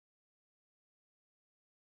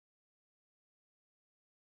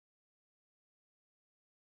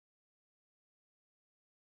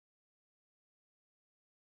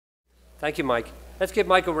Thank you, Mike. Let's give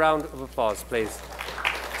Mike a round of applause, please.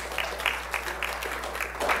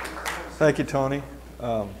 Thank you, Tony.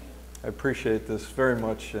 I appreciate this very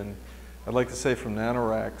much, and I'd like to say from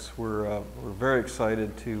Nanoracks, we're very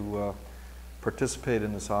excited to participate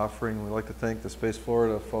in this offering. We'd like to thank the Space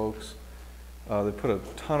Florida folks. They put a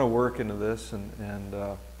ton of work into this, and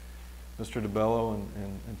Mr. DeBello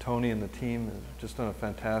and Tony and the team have just done a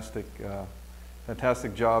fantastic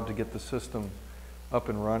job to get the system up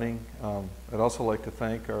and running. I'd also like to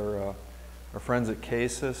thank our friends at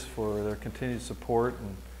ISS for their continued support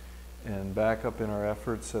and backup in our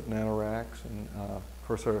efforts at Nanoracks. And of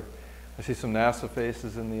course, I see some NASA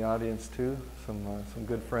faces in the audience too, some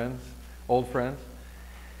good friends, old friends.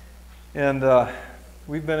 And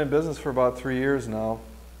we've been in business for about 3 years now.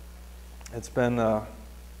 It's been a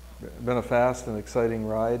fast and exciting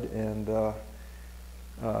ride, and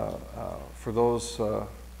for those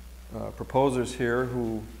proposers here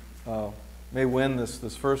who may win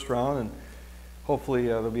this first round, and hopefully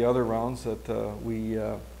there'll be other rounds that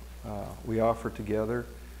we offer together.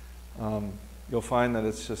 You'll find that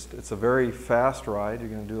it's a very fast ride. You're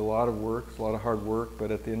going to do a lot of work, a lot of hard work, but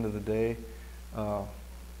at the end of the day,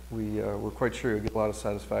 we're quite sure you'll get a lot of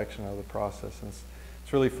satisfaction out of the process, and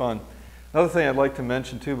it's really fun. Another thing I'd like to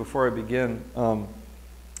mention too before I begin,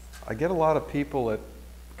 I get a lot of people that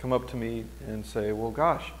come up to me and say, well,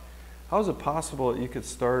 gosh, how is it possible that you could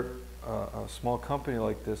start a small company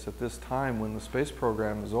like this at this time when the space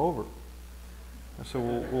program is over? I said,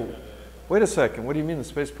 well, wait a second, what do you mean the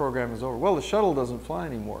space program is over? Well, the shuttle doesn't fly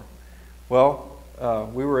anymore. Well,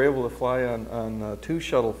 we were able to fly on 2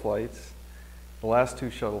 shuttle flights, the last 2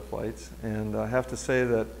 shuttle flights, and I have to say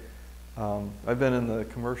that I've been in the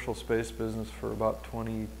commercial space business for about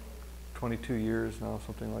 22 years now,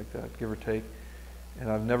 something like that, give or take,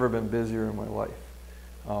 and I've never been busier in my life.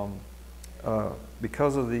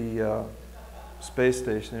 Because of the space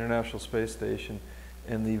station, the International Space Station,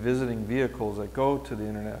 and the visiting vehicles that go to the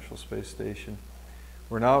International Space Station,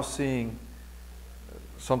 we're now seeing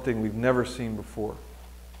something we've never seen before.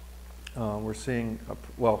 We're seeing,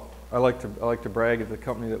 well, I like to brag at the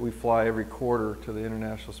company that we fly every quarter to the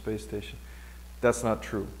International Space Station. That's not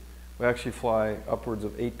true. We actually fly upwards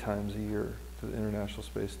of 8 times a year to the International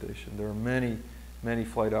Space Station. There are many, many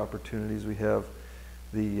flight opportunities. We have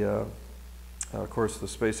the, of course, the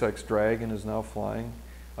SpaceX Dragon is now flying.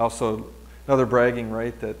 Also, another bragging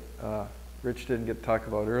right that Rich didn't get to talk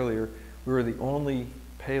about earlier, we were the only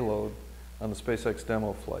payload on the SpaceX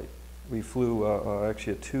demo flight. We flew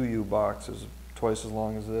actually a 2U box, is twice as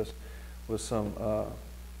long as this, with some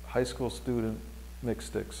high school student mix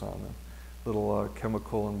sticks on them, little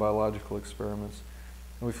chemical and biological experiments.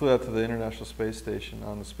 And we flew out to the International Space Station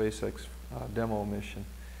on the SpaceX demo mission.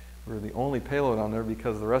 We were the only payload on there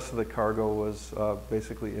because the rest of the cargo was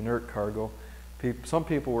basically inert cargo. Some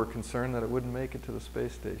people were concerned that it wouldn't make it to the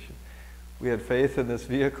space station. We had faith in this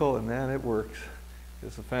vehicle, and man, it works.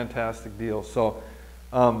 It's a fantastic deal. So,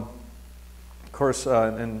 of course,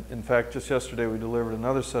 and in fact, just yesterday we delivered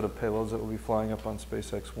another set of payloads that will be flying up on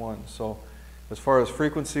SpaceX 1. So, as far as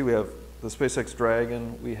frequency, we have the SpaceX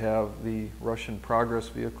Dragon, we have the Russian Progress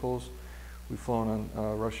vehicles. We've flown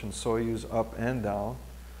on Russian Soyuz up and down.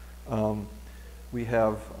 We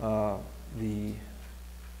have the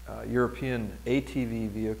European ATV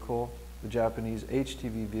vehicle, the Japanese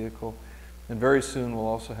HTV vehicle, and very soon we'll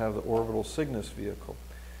also have the orbital Cygnus vehicle.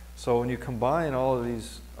 So when you combine all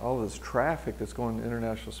of this traffic that's going to the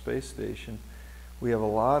International Space Station, we have a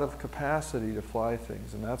lot of capacity to fly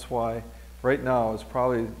things, and that's why right now it's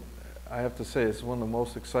probably, I have to say, it's one of the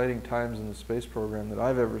most exciting times in the space program that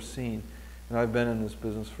I've ever seen, and I've been in this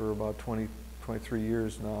business for about 23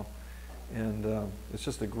 years now, and it's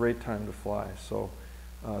just a great time to fly. So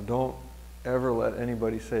don't ever let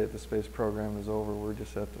anybody say that the space program is over. We're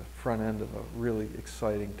just at the front end of a really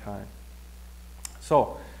exciting time.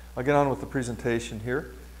 So I'll get on with the presentation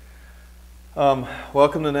here.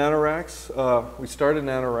 Welcome to Nanoracks. We started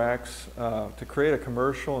Nanoracks to create a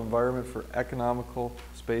commercial environment for economical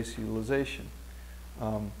space utilization.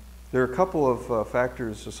 There are a couple of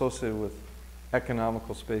factors associated with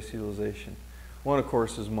economical space utilization. One, of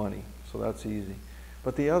course, is money, so that's easy.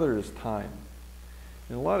 But the other is time.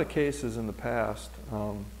 In a lot of cases in the past,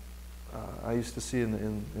 I used to see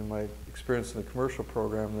in my experience in the commercial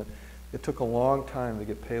program that it took a long time to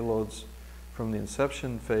get payloads from the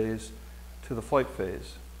inception phase to the flight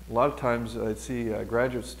phase. A lot of times I'd see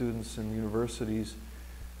graduate students in universities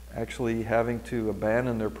actually having to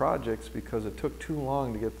abandon their projects because it took too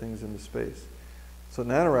long to get things into space. So at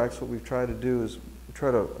Nanoracks, what we've tried to do is we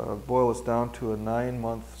try to boil this down to a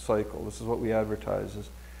 9-month cycle. This is what we advertise as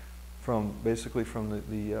basically from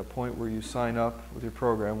the point where you sign up with your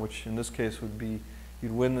program, which in this case would be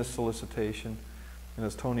you'd win this solicitation. And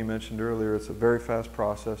as Tony mentioned earlier, it's a very fast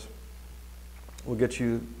process. We'll get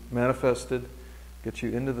you manifested, get you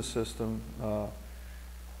into the system,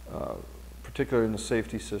 particularly in the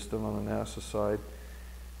safety system on the NASA side,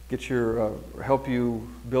 help you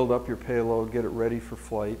build up your payload, get it ready for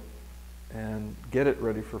flight, and get it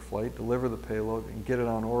ready for flight, deliver the payload, and get it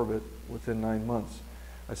on orbit within 9 months.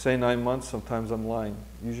 I say 9 months, sometimes I'm lying.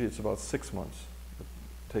 Usually it's about 6 months it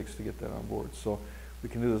takes to get that on board. So we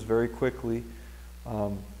can do this very quickly,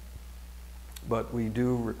 but we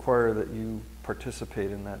do require that you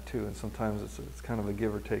participate in that too, and sometimes it's kind of a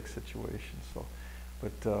give or take situation. So,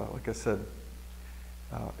 but like I said,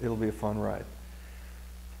 it'll be a fun ride.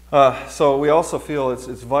 So we also feel it's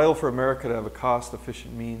vital for America to have a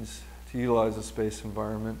cost-efficient means to utilize the space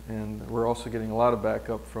environment, and we're also getting a lot of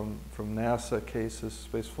backup from NASA cases,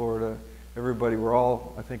 Space Florida, everybody. We're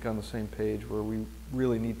all, I think, on the same page where we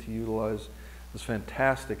really need to utilize this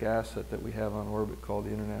fantastic asset that we have on orbit called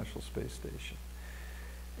the International Space Station.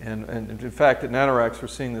 And in fact, at Nanoracks,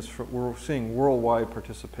 we're seeing worldwide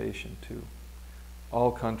participation too.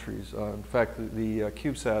 All countries. In fact, the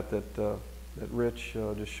CubeSat that Rich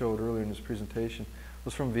just showed earlier in his presentation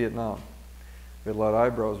was from Vietnam. We had a lot of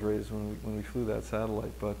eyebrows raised when we flew that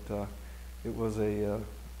satellite, but it was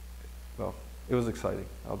well, it was exciting.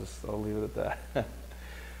 I'll leave it at that.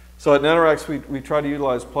 So at Nanoracks, we try to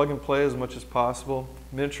utilize plug and play as much as possible,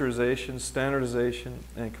 miniaturization, standardization,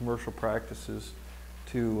 and commercial practices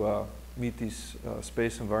to meet these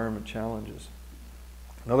space environment challenges.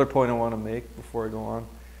 Another point I want to make before I go on,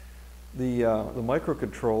 the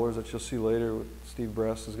microcontrollers that you'll see later, what Steve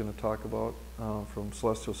Bress is going to talk about from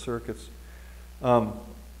Celestial Circuits.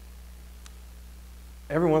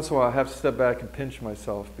 Every once in a while I have to step back and pinch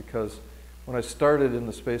myself, because when I started in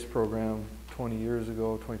the space program 22 years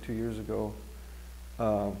ago,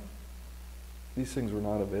 these things were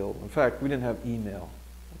not available. In fact, we didn't have email,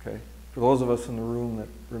 okay? For those of us in the room that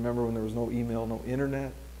remember when there was no email, no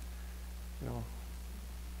internet, you know,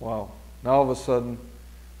 wow. Now all of a sudden,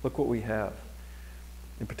 look what we have.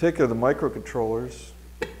 In particular, the microcontrollers.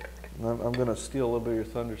 I'm going to steal a little bit of your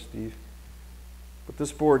thunder, Steve. But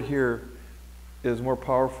this board here is more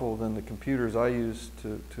powerful than the computers I use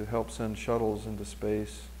to help send shuttles into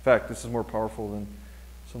space. In fact, this is more powerful than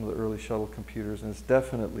some of the early shuttle computers, and it's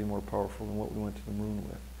definitely more powerful than what we went to the moon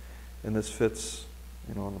with. And this fits,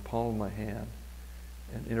 you know, on the palm of my hand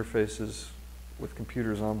and interfaces with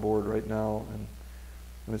computers on board right now, and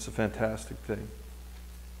it's a fantastic thing.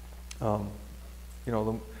 You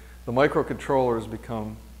know, the microcontroller has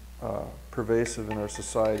become pervasive in our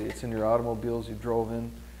society. It's in your automobiles. You drove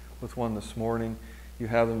in with one this morning. You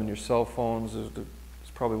have them in your cell phones. There's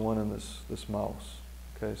probably one in this mouse.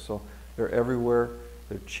 Okay, so they're everywhere.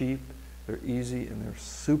 They're cheap. They're easy, and they're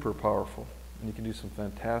super powerful. And you can do some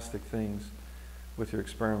fantastic things with your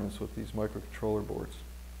experiments with these microcontroller boards.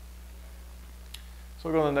 So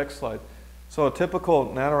we'll go to the next slide. So a typical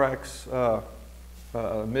Nanoracks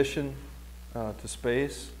mission to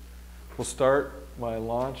space will start by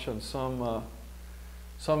launch on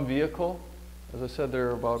some vehicle. As I said, there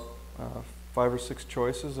are about 5 or 6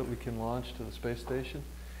 choices that we can launch to the space station.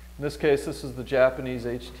 In this case, this is the Japanese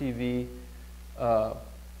HTV-2.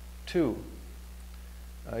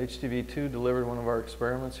 HTV-2 delivered one of our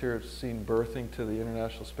experiments here. It's seen berthing to the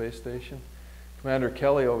International Space Station. Commander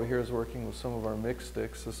Kelly over here is working with some of our mixed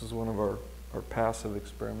sticks. This is one of our passive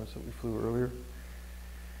experiments that we flew earlier.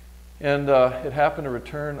 And it happened to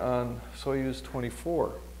return on Soyuz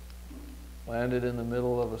 24. Landed in the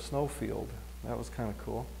middle of a snowfield. That was kind of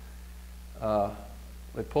cool.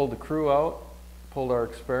 They pulled the crew out, pulled our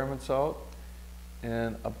experiments out,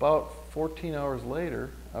 and about 14 hours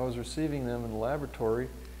later, I was receiving them in the laboratory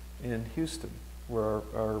in Houston, where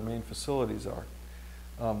our main facilities are.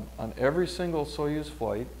 On every single Soyuz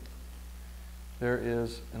flight, there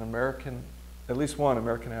is at least one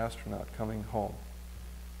American astronaut coming home.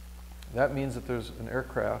 That means that there's an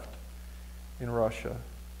aircraft in Russia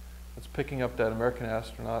that's picking up that American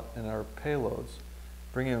astronaut and our payloads,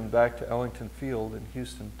 bringing them back to Ellington Field in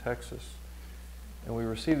Houston, Texas. And we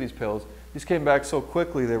received these payloads. These came back so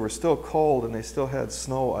quickly, they were still cold and they still had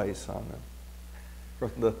snow ice on them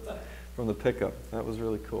from the pickup. That was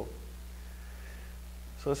really cool.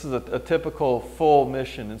 So this is a typical full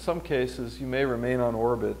mission. In some cases, you may remain on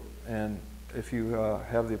orbit, and if you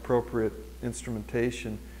have the appropriate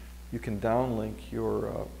instrumentation, you can downlink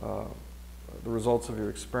the results of your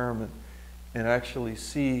experiment and actually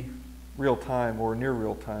see real time or near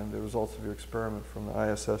real time the results of your experiment from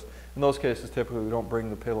the ISS. In those cases, typically we don't bring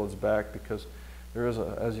the payloads back because there is,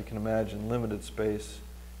 as you can imagine, limited space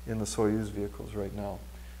in the Soyuz vehicles right now.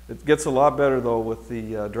 It gets a lot better though with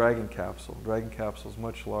the Dragon capsule. Dragon capsule is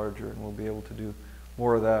much larger and we'll be able to do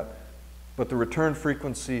more of that. But the return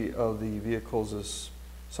frequency of the vehicles is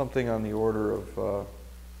something on the order of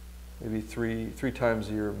maybe three times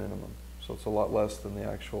a year minimum. So it's a lot less than the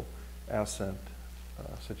actual ascent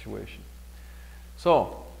situation.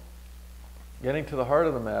 So, getting to the heart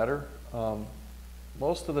of the matter,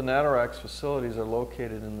 most of the Nanoracks facilities are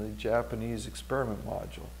located in the Japanese experiment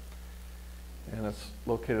module. And it's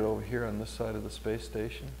located over here on this side of the space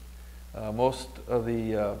station. Most of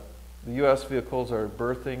the U.S. vehicles are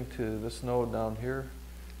berthing to this node down here,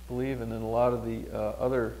 I believe, and then a lot of the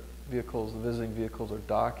other vehicles, the visiting vehicles, are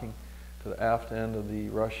docking to the aft end of the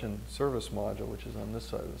Russian service module, which is on this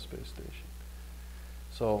side of the space station.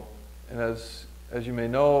 So, and as you may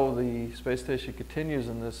know, the space station continues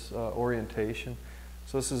in this orientation.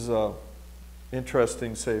 So this is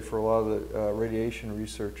interesting, say, for a lot of the radiation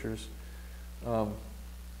researchers.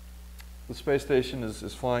 The space station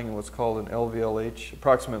is flying in what's called an LVLH,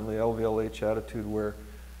 approximately LVLH attitude, where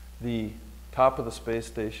the top of the space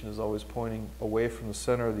station is always pointing away from the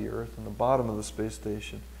center of the Earth, and the bottom of the space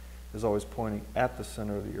station is always pointing at the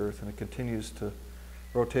center of the Earth, and it continues to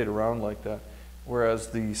rotate around like that. Whereas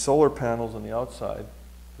the solar panels on the outside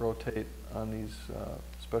rotate on these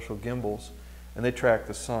special gimbals, and they track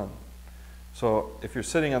the sun. So if you're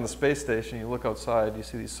sitting on the space station, you look outside, you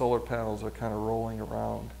see these solar panels are kind of rolling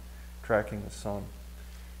around, tracking the sun.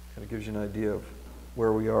 Kind of gives you an idea of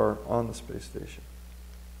where we are on the space station.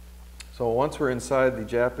 So once we're inside the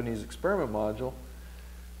Japanese experiment module,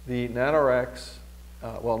 the Nanoracks,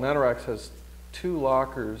 Nanoracks has two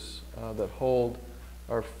lockers that hold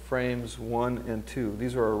our frames 1 and 2.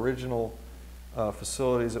 These are our original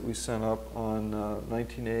facilities that we sent up on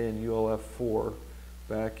 19A and ULF-4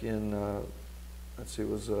 back in, let's see, it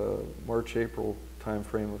was March, April time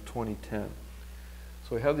frame of 2010.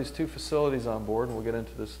 So we have these two facilities on board, and we'll get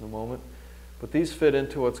into this in a moment. But these fit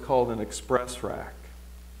into what's called an express rack.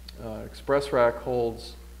 Express rack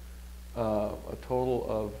holds a total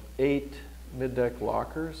of 8 mid-deck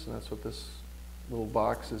lockers, and that's what this little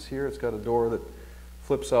box is here. It's got a door that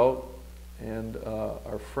flips out, and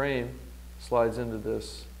our frame slides into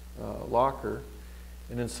this locker.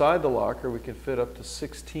 And inside the locker, we can fit up to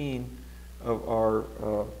 16 of our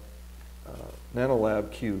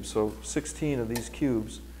NanoLab cubes. So 16 of these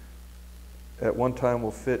cubes at one time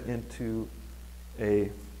will fit into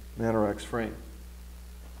a Nanoracks frame.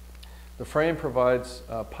 The frame provides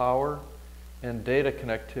power and data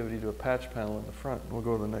connectivity to a patch panel in the front. We'll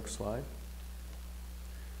go to the next slide.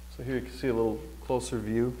 So here you can see a little closer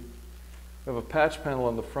view. We have a patch panel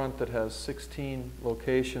on the front that has 16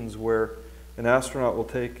 locations where an astronaut will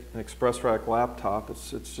take an Express Rack laptop.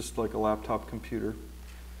 It's just like a laptop computer.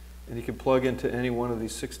 And you can plug into any one of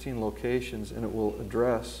these 16 locations and it will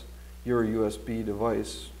address your USB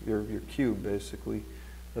device, your cube basically,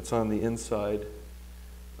 that's on the inside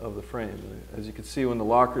of the frame. As you can see, when the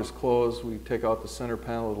locker is closed, we take out the center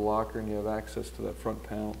panel of the locker and you have access to that front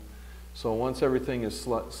panel. So once everything is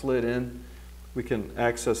slid in, we can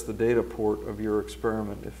access the data port of your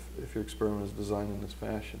experiment if your experiment is designed in this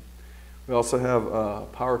fashion. We also have a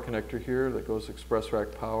power connector here that goes to Express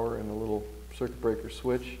Rack power and a little circuit breaker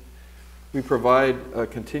switch. We provide a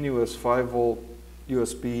continuous 5-volt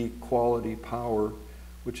USB quality power,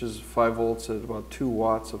 which is 5 volts at about 2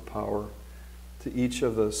 watts of power to each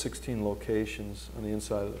of the 16 locations on the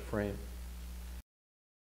inside of the frame.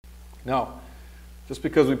 Now, just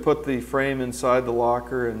because we put the frame inside the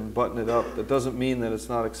locker and button it up, that doesn't mean that it's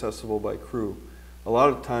not accessible by crew. A lot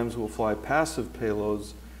of times we'll fly passive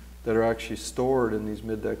payloads that are actually stored in these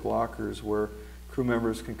mid-deck lockers where crew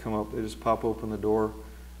members can come up, they just pop open the door,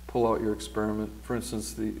 pull out your experiment. For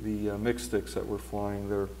instance, the mix sticks that we're flying,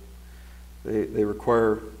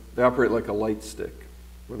 they operate like a light stick,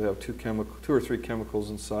 where they have 2 or 3 chemicals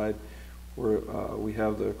inside, where we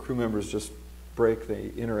have the crew members just break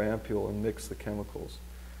the inner ampule and mix the chemicals.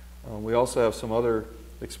 We also have some other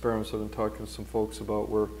experiments I've been talking to some folks about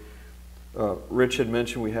where Rich had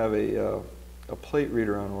mentioned we have a plate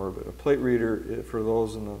reader on orbit. A plate reader, for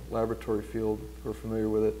those in the laboratory field who are familiar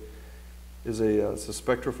with it, is it's a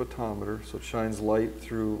spectrophotometer, so it shines light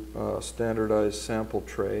through a standardized sample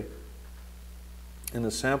tray. In the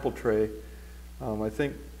sample tray, I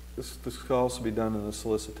think this could also be done in the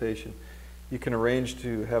solicitation. You can arrange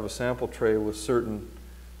to have a sample tray with certain,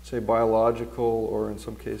 say, biological, or in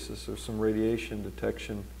some cases there's some radiation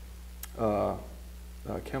detection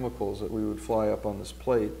chemicals that we would fly up on this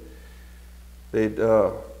plate. They'd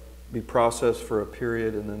be processed for a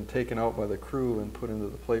period and then taken out by the crew and put into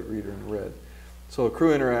the plate reader and read. So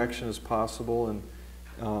crew interaction is possible,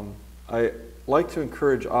 and I like to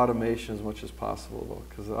encourage automation as much as possible, though,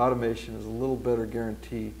 because the automation is a little better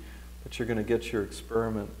guarantee that you're going to get your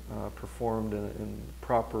experiment performed in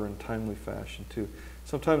proper and timely fashion too.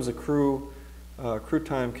 Sometimes the crew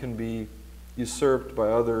time can be usurped by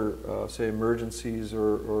other, say, emergencies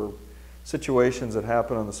or situations that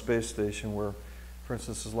happen on the space station where, for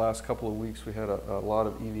instance, this last couple of weeks we had a lot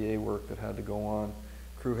of EVA work that had to go on.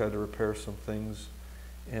 Crew had to repair some things,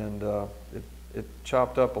 and it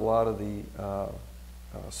chopped up a lot of the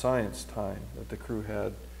science time that the crew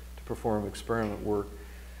had to perform experiment work.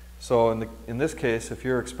 So in this case, if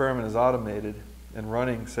your experiment is automated and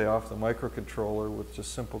running, say, off the microcontroller with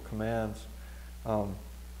just simple commands,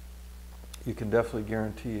 you can definitely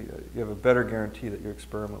guarantee, you have a better guarantee that your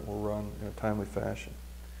experiment will run in a timely fashion.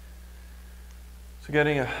 So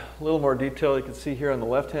getting a little more detail, you can see here on the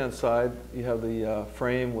left-hand side, you have the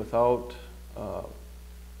frame without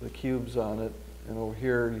the cubes on it, and over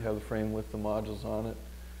here you have the frame with the modules on it.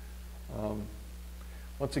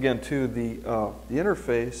 Once again, too, the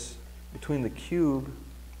interface between the cube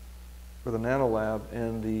for the NanoLab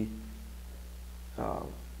and the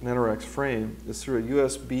Nanoracks frame is through a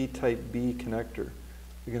USB Type B connector.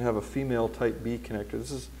 You can have a female Type B connector.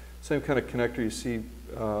 This is the same kind of connector you see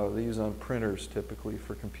they use on printers typically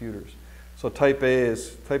for computers. So Type A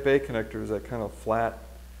connector is that kind of flat,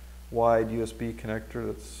 wide USB connector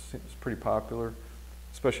that's pretty popular,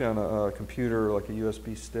 especially on a computer like a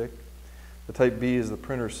USB stick. The Type B is the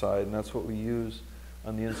printer side, and that's what we use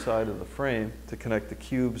on the inside of the frame to connect the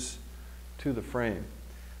cubes to the frame.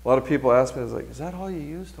 A lot of people ask me, is that all you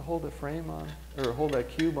use to hold the frame on, or hold that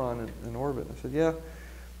cube on in orbit? I said, yeah,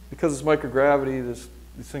 because it's microgravity,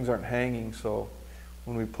 these things aren't hanging, so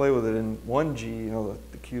when we play with it in 1G, you know,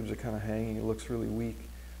 the cubes are kind of hanging, it looks really weak,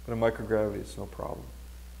 but in microgravity it's no problem.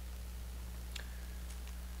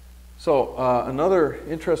 So another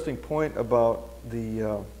interesting point about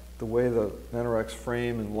the way the Nanoracks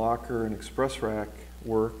frame and locker and express rack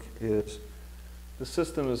work is the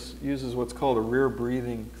system uses what's called a rear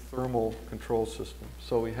breathing thermal control system.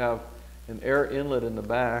 So we have an air inlet in the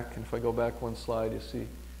back, and if I go back one slide, you see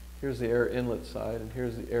here's the air inlet side and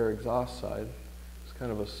here's the air exhaust side. It's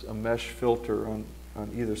kind of a mesh filter on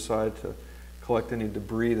either side to collect any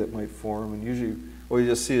debris that might form, and usually what you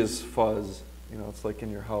just see is fuzz. You know, it's like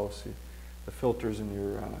in your house. The filters in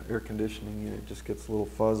your air conditioning unit just gets a little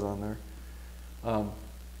fuzz on there.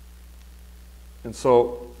 And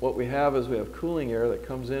so what we have is we have cooling air that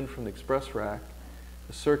comes in from the express rack,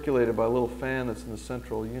 is circulated by a little fan that's in the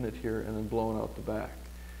central unit here, and then blown out the back.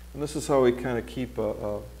 And this is how we kind of keep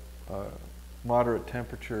a moderate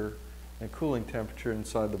temperature and cooling temperature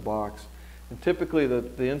inside the box. And typically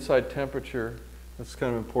the inside temperature, that's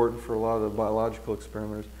kind of important for a lot of the biological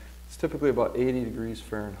experimenters, it's typically about 80 degrees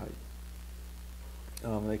Fahrenheit.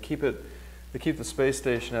 They keep the space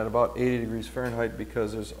station at about 80 degrees Fahrenheit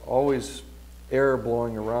because there's always air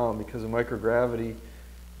blowing around, because of microgravity.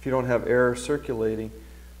 If you don't have air circulating,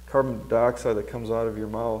 carbon dioxide that comes out of your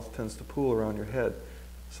mouth tends to pool around your head.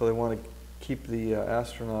 So they want to keep the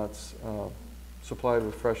astronauts supplied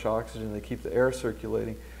with fresh oxygen. They keep the air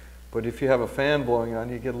circulating. But if you have a fan blowing on,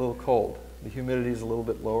 you get a little cold. The humidity is a little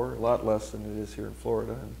bit lower, a lot less than it is here in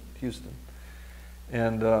Florida and Houston.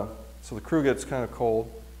 And so the crew gets kind of cold,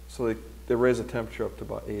 so they raise the temperature up to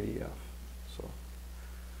about 80 F.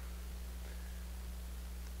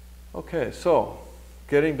 Okay, so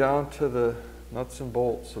getting down to the nuts and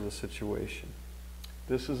bolts of the situation.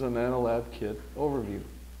 This is a NanoLab kit overview.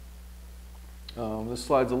 This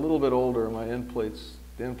slide's a little bit older. My end plates,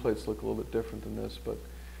 the end plates look a little bit different than this, but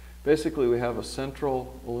basically we have a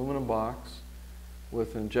central aluminum box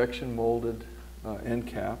with injection molded end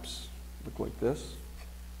caps, look like this,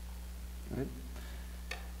 right?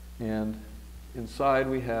 And inside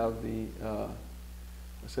we have the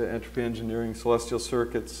I say Entropy Engineering Celestial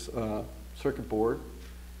Circuits circuit board,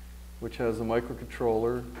 which has a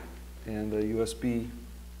microcontroller and a USB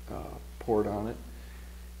port on it.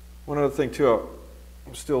 One other thing too,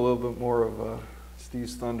 I'm still a little bit more of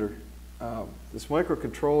Steve's thunder. This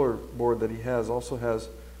microcontroller board that he has also has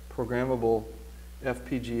programmable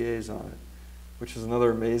FPGAs on it, which is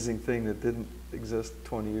another amazing thing that didn't exist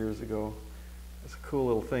 20 years ago. It's a cool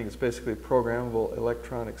little thing. It's basically a programmable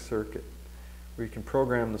electronic circuit, where you can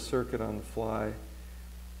program the circuit on the fly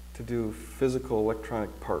to do physical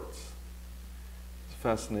electronic parts. It's a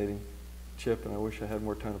fascinating chip, and I wish I had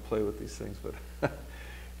more time to play with these things, but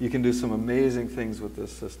you can do some amazing things with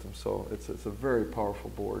this system. So it's a very powerful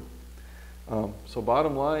board. So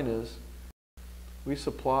bottom line is, we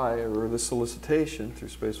supply, or this solicitation through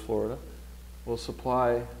Space Florida will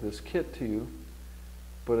supply this kit to you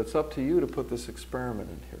but it's up to you to put this experiment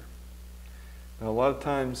in here. Now, a lot of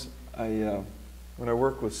times, when I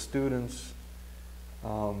work with students,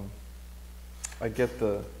 I get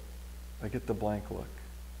the blank look.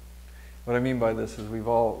 What I mean by this is we've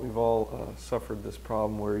all suffered this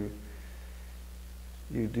problem where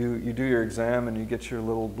you do your exam and you get your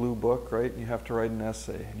little blue book, right? And you have to write an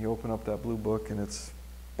essay, and you open up that blue book and it's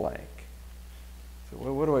blank. So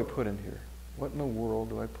what do I put in here? What in the world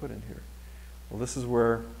do I put in here? Well, this is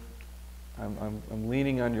where I'm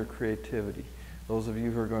leaning on your creativity. Those of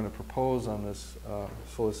you who are going to propose on this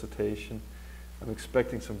solicitation, I'm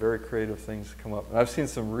expecting some very creative things to come up. And I've seen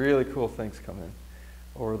some really cool things come in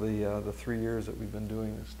over the 3 years that we've been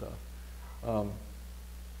doing this stuff.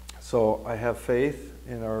 So I have faith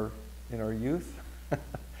in our youth.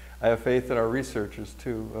 I have faith in our researchers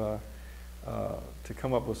to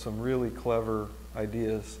come up with some really clever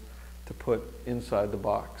ideas to put inside the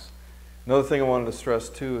box. Another thing I wanted to stress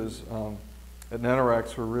too is at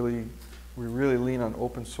Nanoracks we really lean on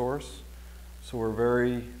open source. So we're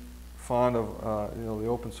very fond of the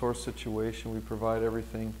open source situation. We provide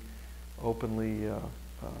everything openly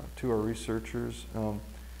to our researchers.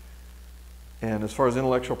 And as far as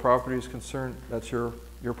intellectual property is concerned, that's your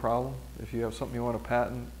problem. If you have something you want to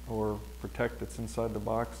patent or protect that's inside the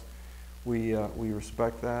box, we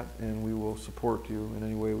respect that, and we will support you in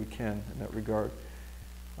any way we can in that regard.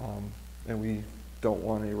 And we don't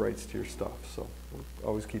want any rights to your stuff, so we'll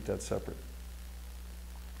always keep that separate.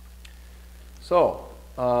 So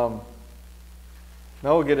now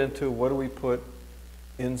we'll get into what do we put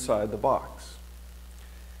inside the box.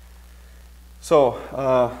 So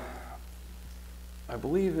I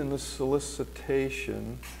believe in this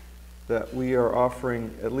solicitation that we are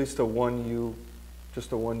offering at least a 1U,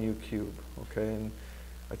 just a 1U cube, okay? And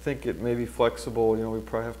I think it may be flexible. We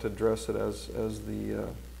probably have to address it as the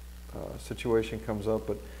situation comes up.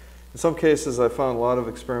 But in some cases, I found a lot of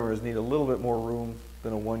experimenters need a little bit more room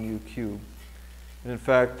than a 1U cube. And in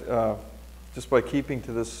fact, just by keeping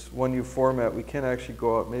to this 1U format, we can actually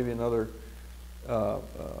go out maybe another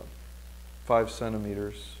 5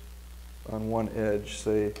 centimeters on one edge,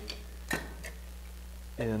 say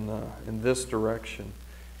in this direction.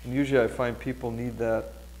 And usually I find people need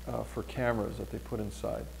that for cameras that they put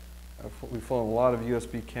inside. We've found a lot of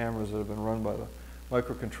USB cameras that have been run by the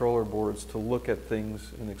microcontroller boards to look at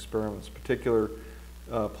things in experiments, particular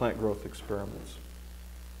plant growth experiments.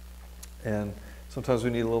 And sometimes we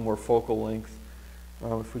need a little more focal length.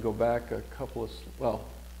 If we go back a couple of, well,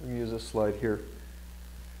 we can use this slide here.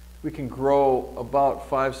 We can grow about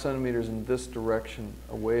 5 centimeters in this direction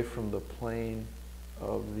away from the plane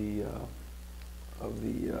of the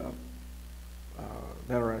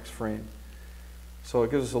Nanoracks frame. So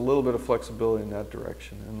it gives us a little bit of flexibility in that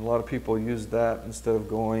direction. And a lot of people use that instead of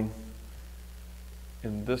going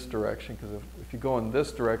in this direction, because if you go in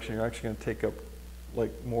this direction, you're actually going to take up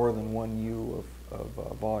like more than 1U of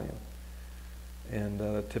volume. And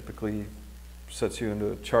that typically sets you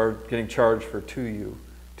into getting charged for 2U.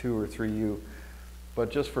 2 or 3U, but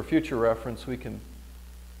just for future reference, we can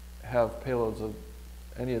have payloads of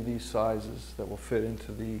any of these sizes that will fit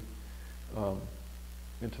into the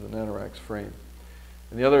Nanoracks frame.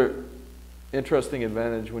 And the other interesting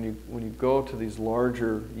advantage when you go to these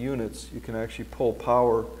larger units, you can actually pull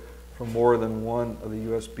power from more than one of the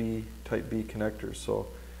USB Type B connectors. So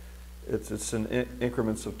it's in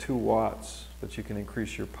increments of 2 watts that you can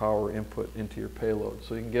increase your power input into your payload.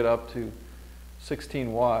 So you can get up to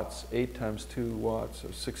 16 watts, 8 times 2 watts,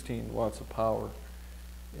 or 16 watts of power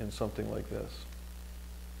in something like this.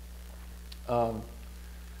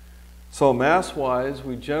 So mass-wise,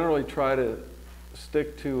 we generally try to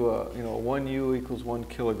stick to 1U equals 1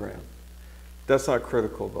 kilogram. That's not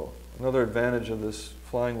critical though. Another advantage of this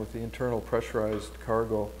flying with the internal pressurized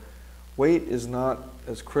cargo, weight is not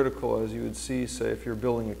as critical as you would see, say, if you're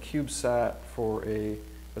building a CubeSat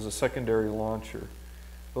as a secondary launcher.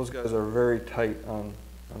 Those guys are very tight on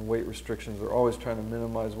weight restrictions. They're always trying to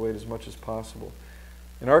minimize weight as much as possible.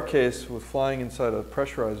 In our case, with flying inside a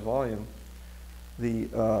pressurized volume,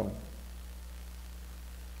 there's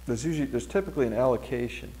typically an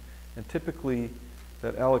allocation, and typically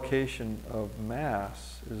that allocation of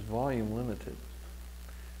mass is volume limited.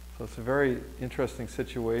 So it's a very interesting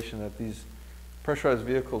situation that these pressurized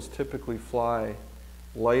vehicles typically fly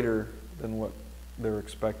lighter than what they're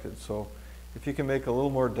expected. So if you can make a little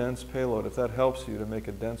more dense payload, if that helps you to make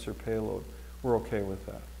a denser payload, we're okay with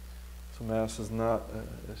that. So mass is not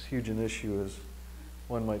as huge an issue as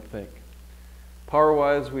one might think.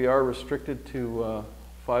 Power-wise, we are restricted to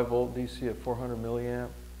 5 volt DC at 400 milliamp.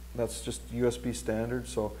 That's just USB standard.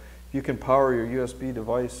 So you can power your USB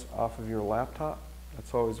device off of your laptop.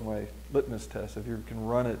 That's always my litmus test. If you can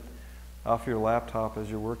run it off your laptop as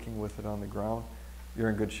you're working with it on the ground, you're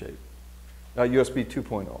in good shape. USB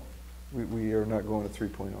 2.0. We are not going to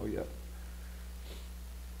 3.0 yet.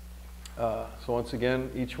 So once again,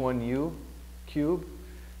 each one U cube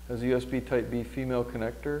has a USB Type B female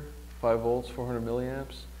connector, 5 volts, 400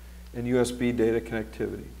 milliamps, and USB data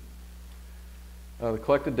connectivity. The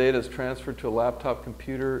collected data is transferred to a laptop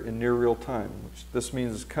computer in near real time, which this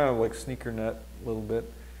means it's kind of like SneakerNet a little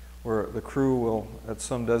bit, where the crew will, at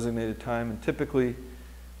some designated time, and typically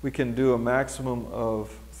we can do a maximum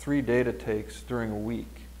of 3 data takes during a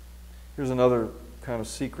week. Here's another kind of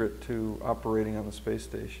secret to operating on the space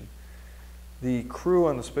station. The crew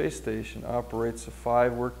on the space station operates a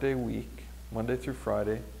 5-workday week, Monday through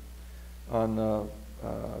Friday, on,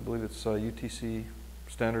 I believe it's UTC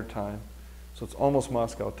Standard Time. So it's almost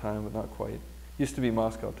Moscow time, but not quite. Used to be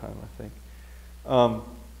Moscow time, I think.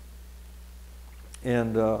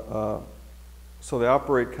 So they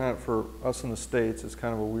operate kind of, for us in the States, it's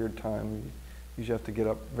kind of a weird time. We usually have to get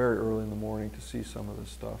up very early in the morning to see some of this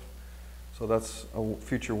stuff. So that's a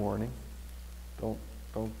future warning. Don't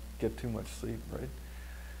get too much sleep, right?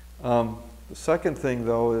 The second thing,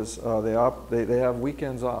 though, is they have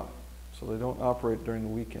weekends off. So they don't operate during the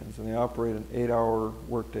weekends, and they operate an 8-hour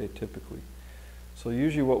workday typically. So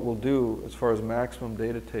usually what we'll do, as far as maximum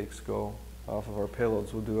data takes go off of our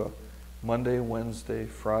payloads, we'll do a Monday, Wednesday,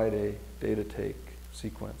 Friday data take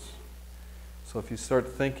sequence. So if you start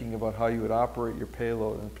thinking about how you would operate your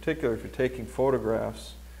payload, in particular if you're taking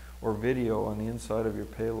photographs or video on the inside of your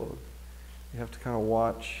payload, you have to kind of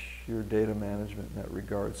watch your data management in that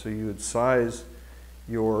regard. So you would size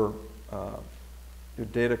your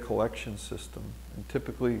data collection system. And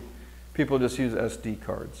typically people just use SD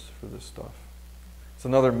cards for this stuff. It's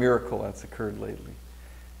another miracle that's occurred lately.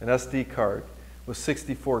 An SD card with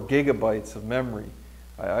 64 gigabytes of memory.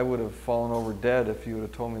 I would have fallen over dead if you would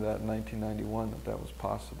have told me that in 1991 that was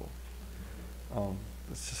possible.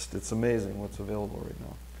 It's amazing what's available right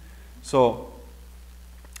now. So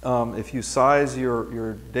if you size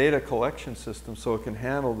your data collection system so it can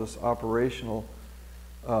handle this operational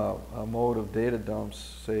mode of data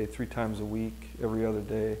dumps, say 3 times a week, every other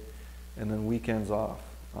day, and then weekends off.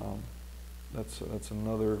 That's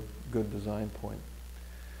another good design point.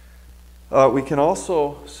 We can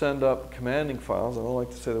also send up commanding files. I don't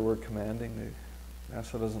like to say the word commanding.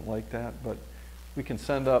 NASA doesn't like that, but we can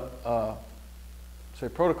send up, say,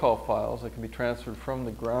 protocol files that can be transferred from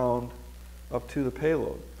the ground up to the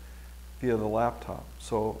payload via the laptop.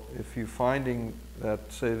 So if you're finding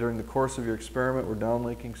that, say, during the course of your experiment, we're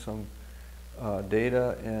downlinking some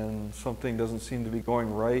data and something doesn't seem to be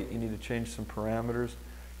going right, you need to change some parameters,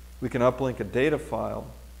 we can uplink a data file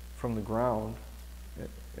from the ground,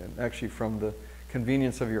 and actually from the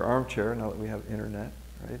convenience of your armchair, now that we have internet,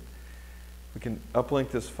 right? We can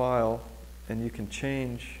uplink this file and you can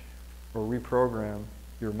change or reprogram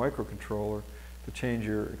your microcontroller to change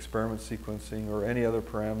your experiment sequencing or any other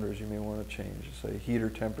parameters you may want to change, say heater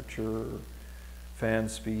temperature, or fan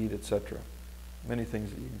speed, etc. Many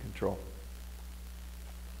things that you can control.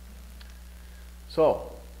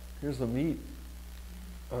 So, here's the meat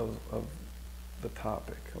of the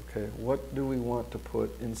topic, okay? What do we want to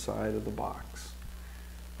put inside of the box?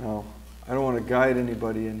 Now, I don't want to guide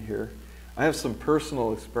anybody in here. I have some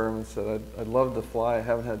personal experiments that I'd love to fly. I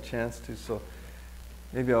haven't had a chance to, so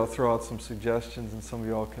maybe I'll throw out some suggestions and some of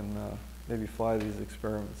y'all can maybe fly these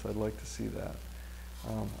experiments. I'd like to see that.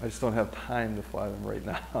 I just don't have time to fly them right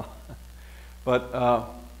now. But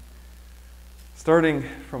starting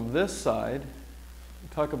from this side, we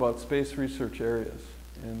talk about space research areas.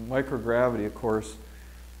 In microgravity, of course,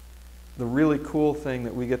 the really cool thing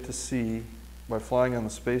that we get to see by flying on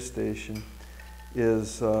the space station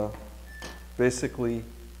is basically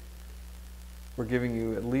we're giving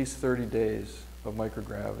you at least 30 days of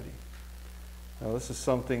microgravity. Now this is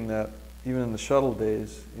something that even in the shuttle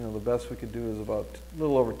days, you know, the best we could do is about a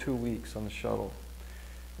little over 2 weeks on the shuttle.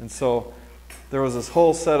 And so there was this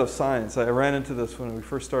whole set of science. I ran into this when we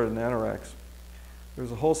first started Nanoracks. There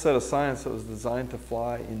was a whole set of science that was designed to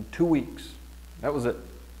fly in 2 weeks. That was it.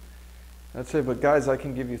 I'd say, but guys, I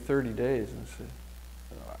can give you 30 days. And I said,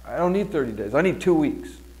 I don't need 30 days. I need 2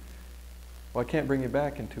 weeks. Well, I can't bring you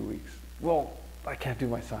back in 2 weeks. Well, I can't do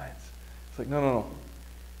my science. It's like, no.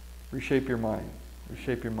 Reshape your mind.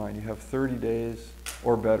 Reshape your mind. You have 30 days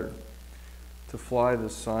or better to fly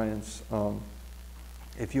this science.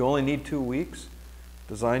 If you only need 2 weeks,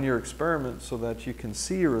 design your experiment so that you can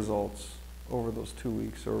see your results over those 2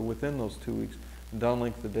 weeks or within those 2 weeks and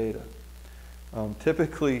downlink the data.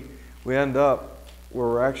 Typically, we end up where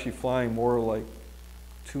we're actually flying more like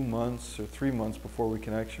 2 months or 3 months before we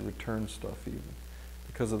can actually return stuff even,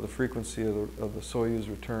 because of the frequency of the Soyuz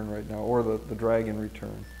return right now, or the Dragon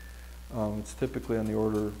return. It's typically on the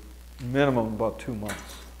order minimum about 2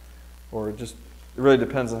 months, or it really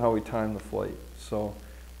depends on how we time the flight. So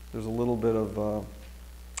there's a little bit of,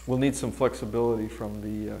 we'll need some flexibility from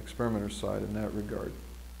the experimenter side in that regard.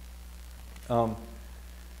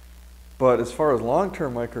 But as far as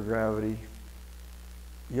long-term microgravity,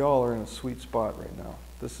 y'all are in a sweet spot right now.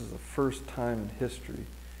 This is the first time in history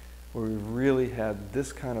where we've really had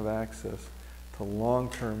this kind of access to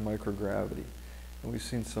long-term microgravity. And we've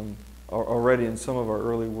seen some, already in some of our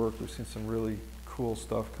early work, we've seen some really cool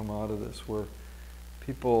stuff come out of this, where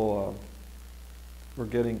people were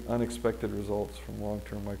getting unexpected results from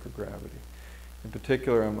long-term microgravity. In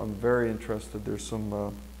particular, I'm very interested, there's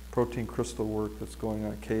some protein crystal work that's going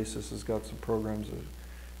on. ISS has got some programs that are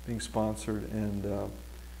being sponsored, and there's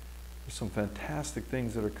some fantastic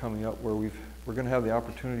things that are coming up where we're going to have the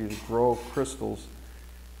opportunity to grow crystals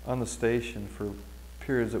on the station for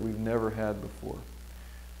periods that we've never had before.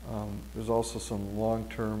 There's also some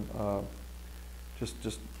long-term,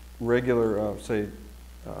 just regular, say,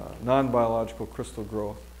 non-biological crystal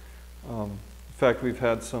growth. In fact, we've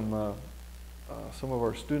had some of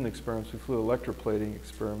our student experiments. We flew an electroplating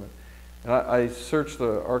experiment. And I searched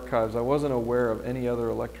the archives. I wasn't aware of any other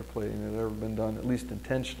electroplating that had ever been done, at least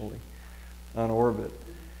intentionally, on orbit.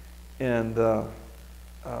 And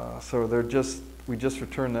so we just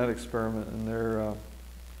returned that experiment, and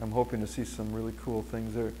I'm hoping to see some really cool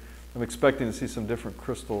things there. I'm expecting to see some different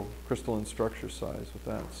crystalline structure size with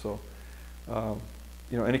that. So,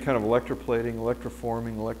 you know, any kind of electroplating,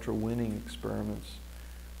 electroforming, electrowinning experiments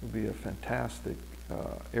would be a fantastic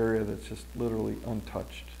area that's just literally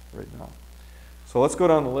untouched right now. So let's go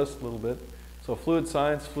down the list a little bit. So fluid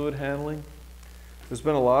science, fluid handling. There's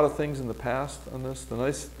been a lot of things in the past on this. The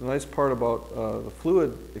nice part about the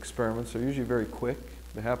fluid experiments, they're usually very quick.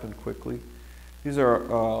 They happen quickly. These are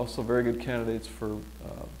also very good candidates for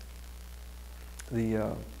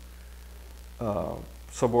the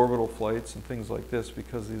suborbital flights and things like this,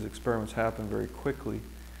 because these experiments happen very quickly.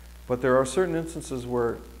 But there are certain instances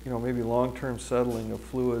where, you know, maybe long-term settling of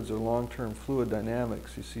fluids or long-term fluid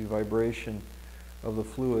dynamics, you see vibration of the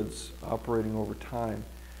fluids operating over time.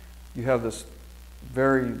 You have this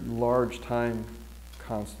very large time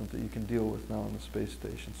constant that you can deal with now on the space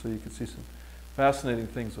station. So you can see some fascinating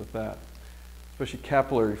things with that, especially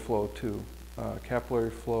capillary flow too.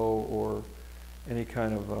 Capillary flow or any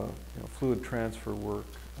kind of fluid transfer work.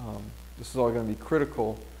 This is all going to be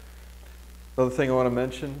critical. The other thing I want to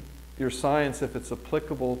mention, your science, if it's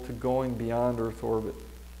applicable to going beyond Earth orbit.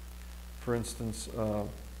 For instance,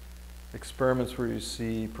 experiments where you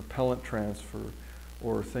see propellant transfer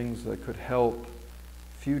or things that could help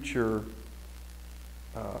future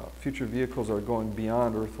vehicles that are going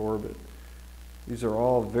beyond Earth orbit. These are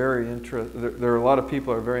all very interesting. There are a lot of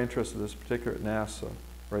people who are very interested in this, particularly at NASA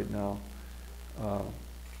right now.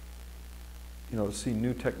 You know, to see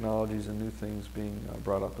new technologies and new things being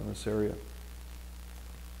brought up in this area.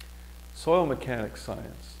 Soil mechanics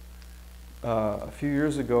science. A few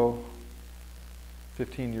years ago,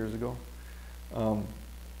 15 years ago,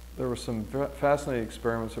 there were some fascinating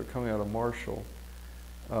experiments that were coming out of Marshall.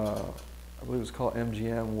 I believe it was called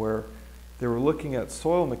MGM, where they were looking at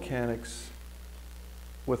soil mechanics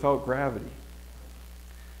without gravity.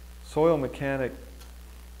 Soil mechanic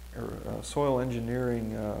or soil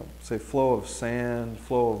engineering, say flow of sand,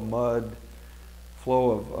 flow of mud,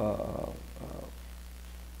 flow of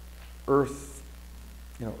earth,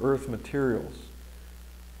 earth materials,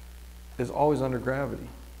 is always under gravity.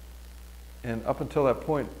 And up until that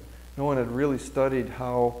point, no one had really studied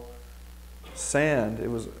how sand, it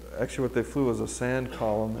was actually what they flew was a sand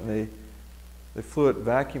column, and they flew it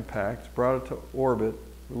vacuum packed, brought it to orbit,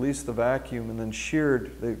 released the vacuum, and then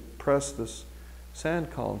sheared, they pressed this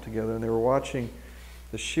sand column together, and they were watching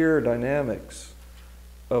the shear dynamics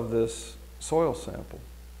of this soil sample.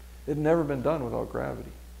 It had never been done without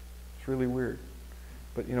gravity. It's really weird.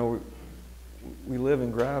 But we live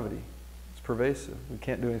in gravity. It's pervasive. We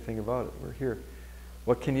can't do anything about it. We're here.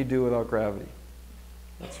 What can you do without gravity?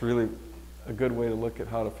 That's really a good way to look at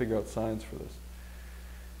how to figure out science for this.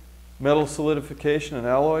 Metal solidification and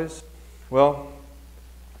alloys. Well,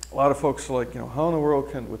 a lot of folks are like, how in the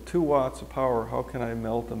world can, with 2 watts of power, how can I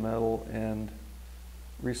melt a metal and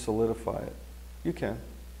resolidify it? You can.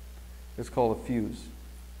 It's called a fuse.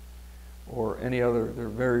 Or any other, there are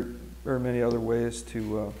very, very many other ways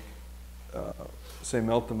to, say,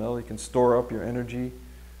 melt the metal. You can store up your energy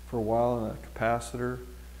for a while in a capacitor,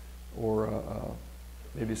 or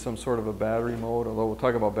maybe some sort of a battery mode, although we'll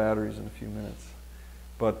talk about batteries in a few minutes.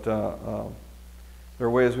 But there are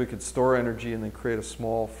ways we could store energy and then create a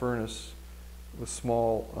small furnace with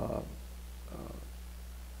small,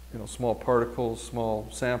 small particles, small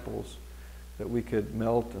samples that we could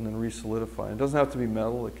melt and then re-solidify. It doesn't have to be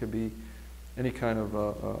metal. It could be any kind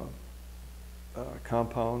of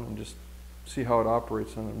compound, and just see how it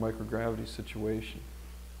operates in a microgravity situation.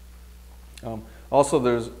 Also,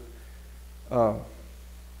 there's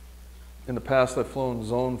in the past I've flown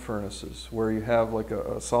zone furnaces where you have like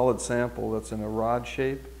a solid sample that's in a rod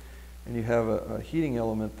shape, and you have a heating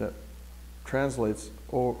element that translates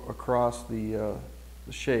across the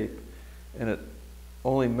shape, and it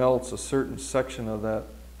only melts a certain section of that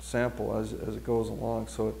sample as it goes along.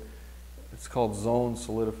 So it's called zone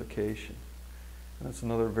solidification. And that's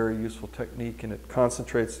another very useful technique, and it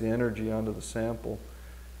concentrates the energy onto the sample,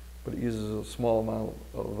 but it uses a small amount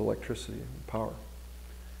of electricity and power.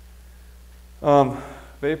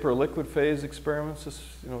 Vapor liquid phase experiments, this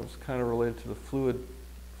is kind of related to the fluid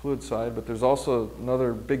side, but there's also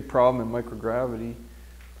another big problem in microgravity,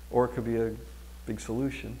 or it could be a big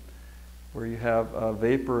solution, where you have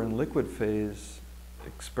vapor and liquid phase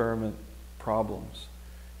experiment problems.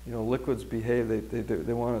 Liquids behave,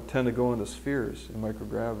 they want to tend to go into spheres in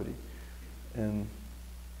microgravity, and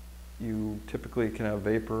you typically can have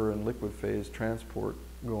vapor and liquid phase transport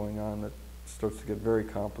going on that starts to get very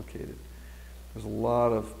complicated. There's a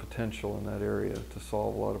lot of potential in that area to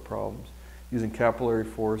solve a lot of problems using capillary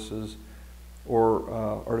forces or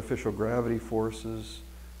artificial gravity forces,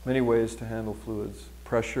 many ways to handle fluids,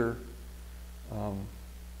 pressure,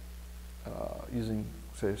 using,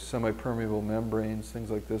 say, semi-permeable membranes, things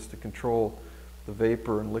like this to control the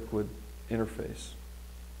vapor and liquid interface.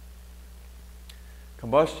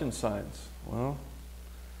 Combustion science. Well,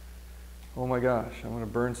 oh my gosh, I'm going to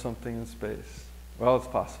burn something in space. Well, it's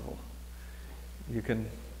possible. You can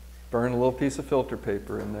burn a little piece of filter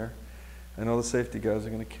paper in there. I know the safety guys are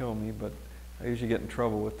going to kill me, but I usually get in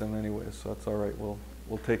trouble with them anyway, so that's all right. We'll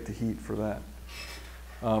take the heat for that.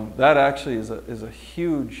 That actually is a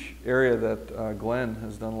huge area that Glenn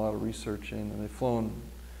has done a lot of research in, and they've flown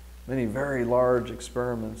many very large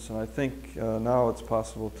experiments, and I think now it's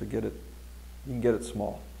possible to get it, you can get it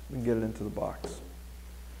small. You can get it into the box.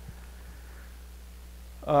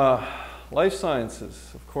 Life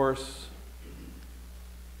sciences, of course.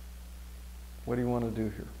 What do you want to do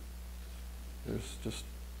here? There's just,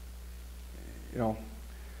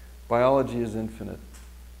 biology is infinite.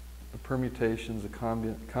 The permutations,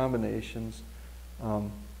 the combinations.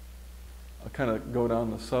 I'll kind of go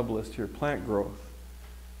down the sub-list here. Plant growth.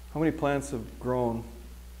 How many plants have grown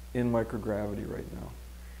in microgravity right now?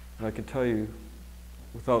 And I can tell you,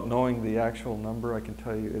 without knowing the actual number, I can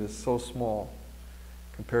tell you it is so small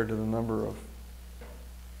compared to the number of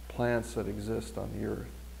plants that exist on the Earth.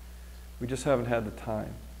 We just haven't had the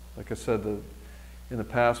time. Like I said, in the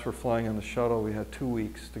past, we're flying on the shuttle, we had 2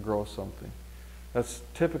 weeks to grow something. That's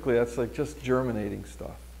like just germinating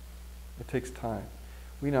stuff. It takes time.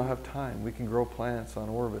 We now have time. We can grow plants on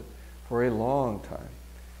orbit for a long time.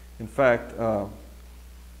 In fact,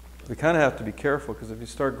 we kind of have to be careful, because if you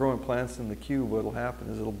start growing plants in the cube, what will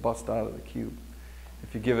happen is it'll bust out of the cube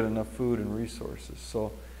if you give it enough food and resources.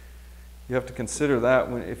 So you have to consider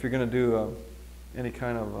that if you're going to do any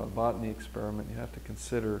kind of a botany experiment. You have to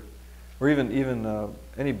consider, or even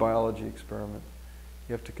any biology experiment,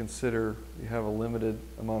 you have to consider you have a limited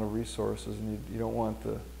amount of resources, and you don't want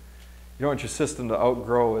your system to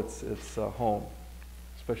outgrow its home,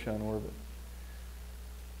 especially on orbit.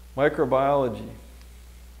 Microbiology,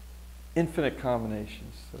 infinite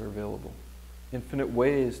combinations that are available, infinite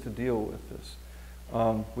ways to deal with this.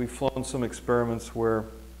 We've flown some experiments where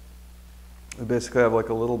we basically have like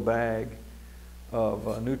a little bag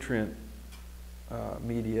of nutrient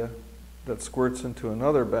media that squirts into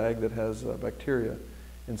another bag that has bacteria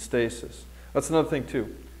in stasis. That's another thing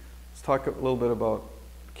too. Let's talk a little bit about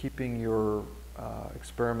keeping your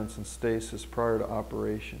experiments in stasis prior to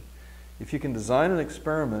operation. If you can design an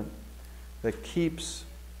experiment that keeps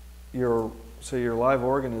your live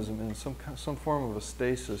organism in some form of a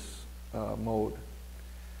stasis mode,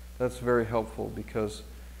 that's very helpful, because,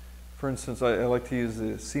 for instance, I like to use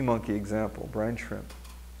the sea monkey example, brine shrimp.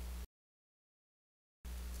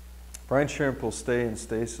 Brine shrimp will stay in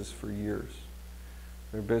stasis for years.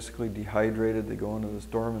 They're basically dehydrated. They go into this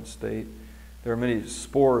dormant state. There are many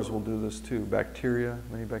spores will do this too.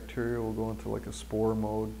 Many bacteria will go into like a spore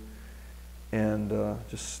mode and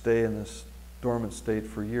just stay in this dormant state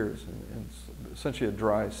for years, and it's essentially a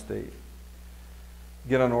dry state.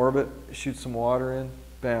 Get on orbit, shoot some water in,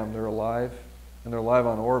 bam, they're alive, and they're alive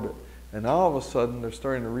on orbit. And now all of a sudden they're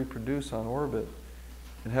starting to reproduce on orbit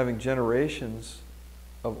and having generations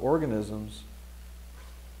of organisms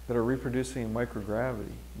that are reproducing in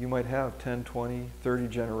microgravity. You might have 10, 20, 30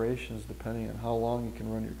 generations, depending on how long you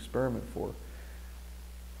can run your experiment for,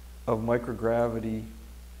 of microgravity,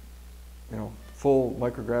 full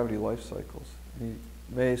microgravity life cycles. You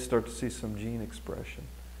may start to see some gene expression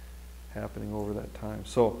happening over that time.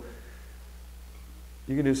 So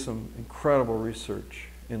you can do some incredible research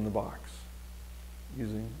in the box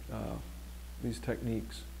using these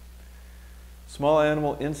techniques. Small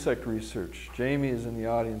animal insect research. Jamie is in the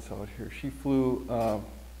audience out here. She flew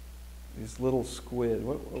these little squid.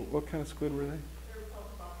 What kind of squid were they? They were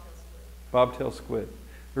called bobtail squid. Bobtail squid.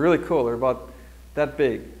 They're really cool. They're about that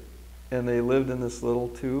big. And they lived in this little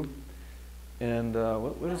tube. And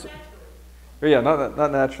what is it? Yeah,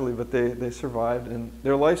 not naturally, but they survived. And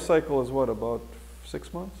their life cycle is what, about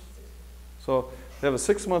 6 months? So they have a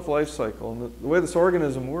 6-month life cycle. And the way this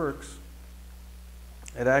organism works,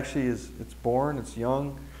 it actually is, it's born, it's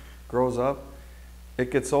young, grows up,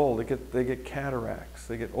 it gets old, they get cataracts,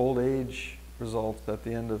 they get old age results at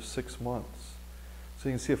the end of 6 months. So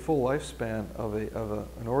you can see a full lifespan of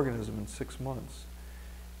an organism in 6 months.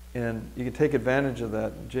 And you can take advantage of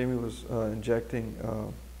that. Jamie was injecting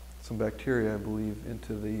some bacteria, I believe,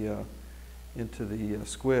 into the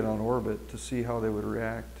squid on orbit to see how they would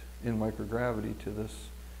react in microgravity to this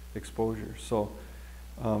exposure. So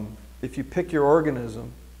if you pick your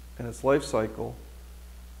organism and its life cycle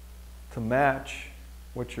to match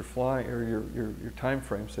what you're flying, or your time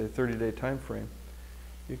frame, say a 30-day time frame,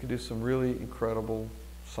 you can do some really incredible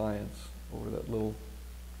science over that little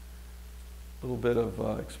bit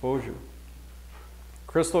of exposure.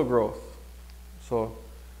 Crystal growth. So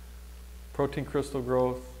protein crystal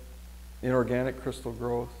growth, inorganic crystal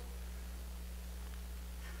growth,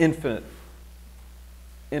 infinite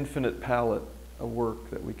palette of work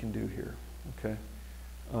that we can do here. Okay.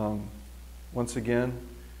 Once again,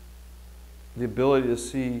 the ability to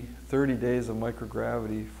see 30 days of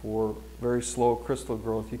microgravity for very slow crystal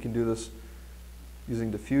growth. You can do this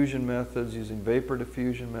using diffusion methods, using vapor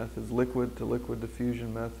diffusion methods, liquid to liquid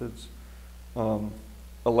diffusion methods,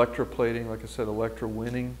 electroplating, like I said,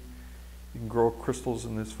 electrowinning. You can grow crystals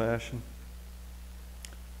in this fashion.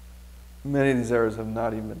 Many of these areas have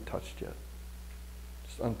not even been touched yet.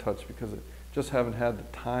 Just untouched because it just haven't had the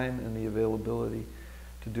time and the availability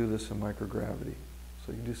to do this in microgravity. So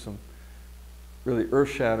you can do some really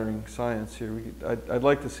earth-shattering science here. I'd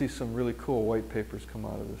like to see some really cool white papers come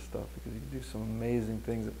out of this stuff because you can do some amazing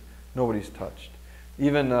things that nobody's touched.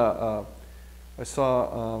 Even I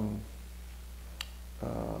saw,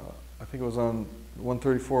 I think it was on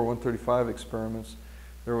 134, 135 experiments,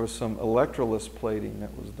 there was some electroless plating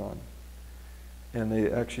that was done. And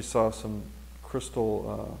they actually saw some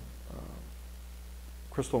crystal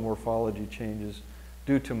morphology changes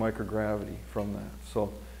due to microgravity from that.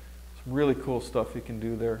 So some really cool stuff you can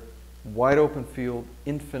do there. Wide open field,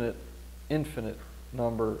 infinite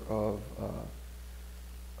number of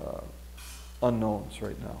unknowns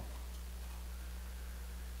right now.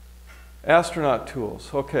 Astronaut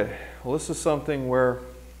tools. Okay, well this is something where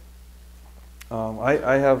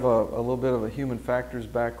I have a little bit of a human factors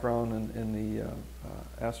background in the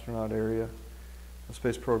astronaut area, the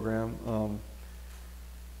space program.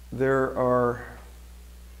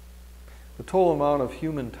 The total amount of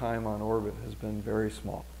human time on orbit has been very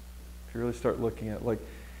small. If you really start looking at, like,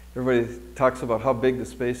 everybody talks about how big the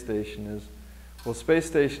space station is. Well, the space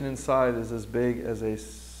station inside is as big as a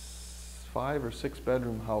 5 or 6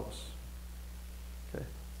 bedroom house. Okay.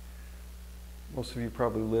 Most of you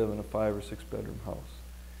probably live in a 5 or 6 bedroom house.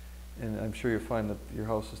 And I'm sure you'll find that your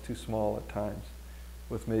house is too small at times,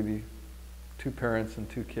 with maybe 2 parents and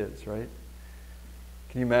 2 kids, right?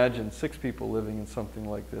 Can you imagine 6 people living in something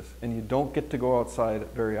like this? And you don't get to go outside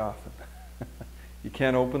very often. You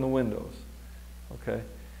can't open the windows. Okay?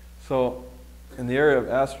 So in the area of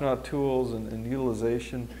astronaut tools and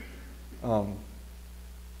utilization,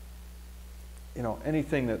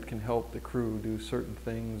 anything that can help the crew do certain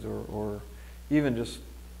things, or even just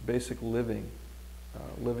basic living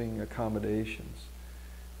accommodations.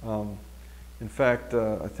 In fact,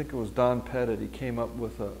 I think it was Don Pettit, he came up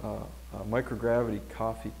with a microgravity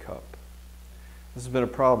coffee cup. This has been a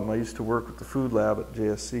problem. I used to work with the food lab at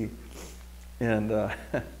JSC. And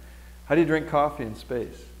how do you drink coffee in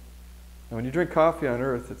space? And when you drink coffee on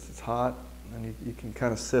Earth, it's hot, and you can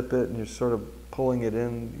kind of sip it, and you're sort of pulling it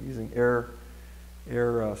in using air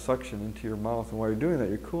suction into your mouth. And while you're doing that,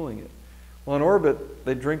 you're cooling it. Well, on orbit,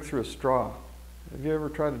 they drink through a straw. Have you ever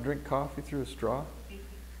tried to drink coffee through a straw?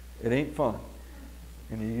 It ain't fun.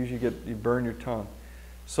 And you usually you burn your tongue.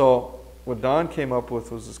 So what Don came up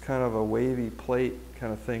with was this kind of a wavy plate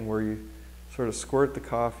kind of thing where you sort of squirt the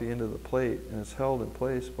coffee into the plate, and it's held in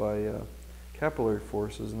place by capillary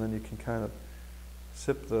forces, and then you can kind of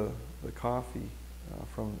sip the coffee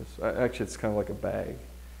from this. Actually, it's kind of like a bag,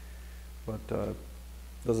 but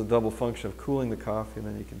does a double function of cooling the coffee, and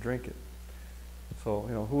then you can drink it. So,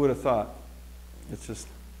 you know, who would have thought? It's just,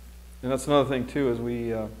 and that's another thing too,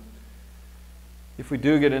 is if we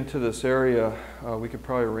do get into this area, we could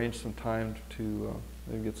probably arrange some time to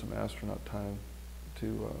maybe get some astronaut time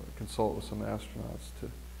to consult with some astronauts to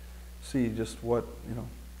see just what, you know,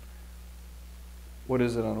 what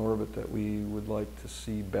is it on orbit that we would like to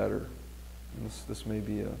see better. And this may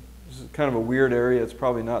be this is kind of a weird area. It's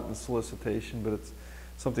probably not in the solicitation, but it's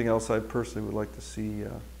something else I personally would like to see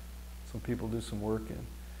some people do some work in.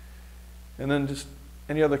 And then just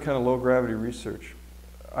any other kind of low gravity research.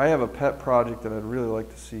 I have a pet project that I'd really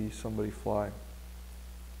like to see somebody fly.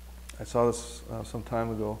 I saw this some time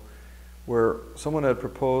ago, where someone had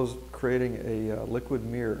proposed creating a liquid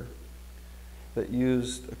mirror that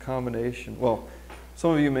used a combination. Well,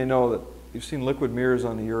 some of you may know that you've seen liquid mirrors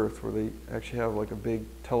on the Earth where they actually have like a big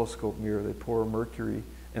telescope mirror. They pour mercury,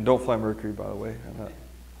 and don't fly Mercury, by the way.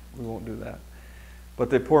 We won't do that. But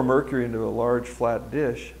they pour mercury into a large flat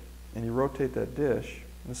dish, and you rotate that dish.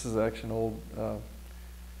 This is actually an old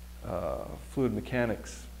fluid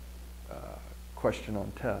mechanics question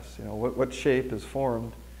on tests. You know, what shape is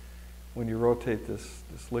formed when you rotate this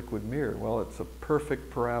liquid mirror? Well, it's a perfect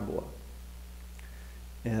parabola.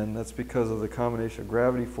 And that's because of the combination of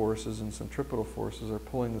gravity forces and centripetal forces are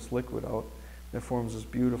pulling this liquid out, and it forms this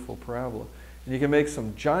beautiful parabola. And you can make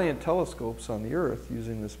some giant telescopes on the Earth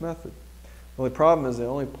using this method. The only problem is they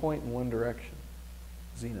only point in one direction,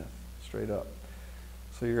 zenith, straight up.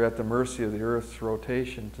 So you're at the mercy of the Earth's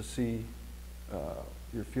rotation to see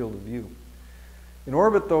your field of view. In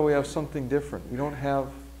orbit, though, we have something different. We don't have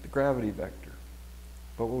the gravity vector.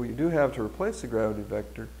 But what we do have to replace the gravity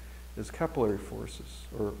vector is capillary forces,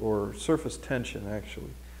 or surface tension,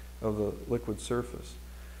 actually, of the liquid surface.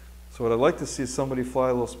 So what I'd like to see is somebody fly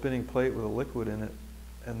a little spinning plate with a liquid in it,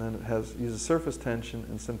 and then it uses surface tension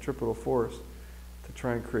and centripetal force to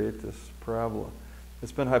try and create this parabola.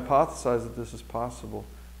 It's been hypothesized that this is possible.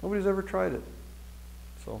 Nobody's ever tried it.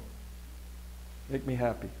 So, make me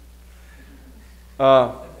happy.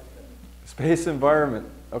 Space environment.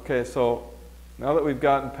 Okay, so now that we've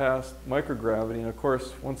gotten past microgravity, and of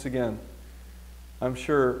course, once again, I'm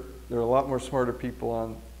sure there are a lot more smarter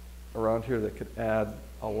people around here that could add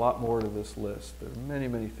a lot more to this list. There are many,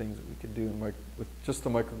 many things that we could do with just the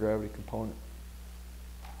microgravity component.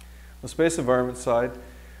 The space environment side,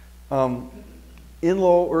 in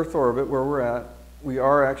low Earth orbit, where we're at, we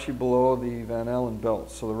are actually below the Van Allen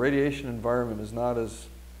belt. So the radiation environment is not as,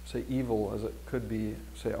 say, evil as it could be,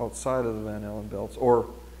 say, outside of the Van Allen belts, or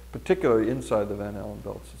particularly inside the Van Allen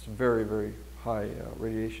belts. It's a very, very high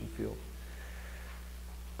radiation field.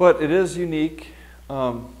 But it is unique,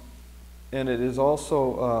 and it is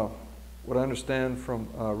also, what I understand from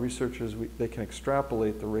researchers, they can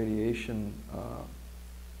extrapolate the radiation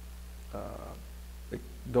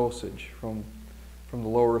dosage from the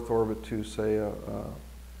low Earth orbit to, say,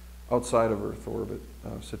 outside of Earth orbit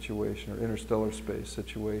situation, or interstellar space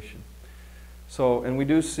situation. So, and we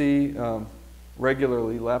do see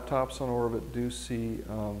regularly, laptops on orbit do see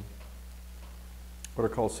what are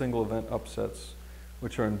called single event upsets,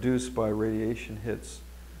 which are induced by radiation hits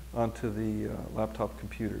onto the laptop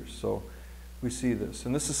computers. So we see this.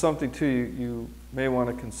 And this is something, too, you may want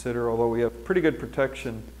to consider, although we have pretty good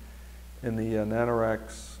protection in the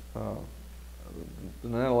Nanoracks. The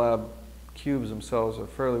NanoLab cubes themselves are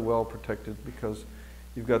fairly well protected because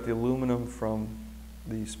you've got the aluminum from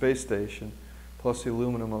the space station, plus the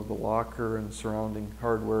aluminum of the locker and surrounding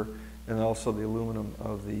hardware, and also the aluminum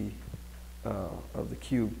of the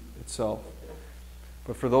cube itself.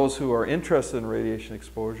 But for those who are interested in radiation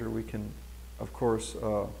exposure, we can, of course,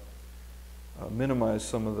 minimize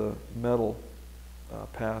some of the metal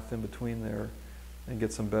path in between there and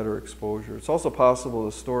get some better exposure. It's also possible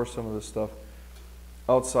to store some of this stuff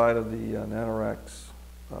outside of the Nanoracks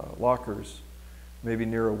lockers, maybe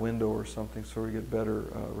near a window or something, so we get better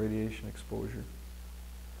radiation exposure.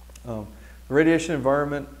 The radiation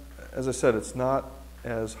environment, as I said, it's not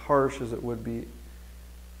as harsh as it would be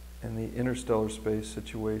in the interstellar space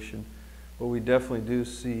situation, but we definitely do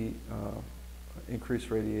see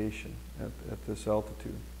increased radiation at this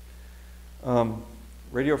altitude.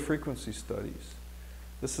 Radio frequency studies.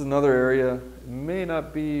 This is another area. It may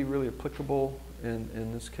not be really applicable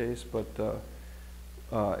in this case, but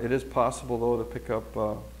it is possible, though, to pick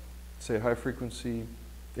up, say, high frequency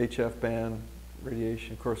HF band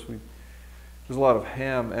radiation. Of course, we There's a lot of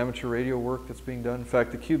ham amateur radio work that's being done. In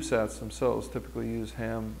fact, the CubeSats themselves typically use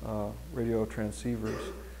ham radio transceivers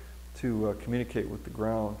to communicate with the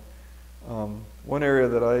ground. One area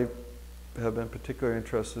that I have been particularly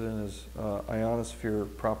interested in is ionosphere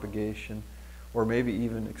propagation, or maybe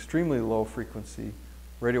even extremely low frequency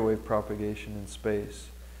radio wave propagation in space,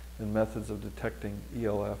 and methods of detecting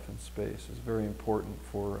ELF in space is very important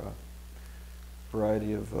for a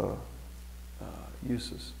variety of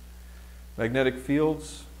uses. Magnetic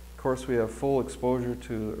fields, of course we have full exposure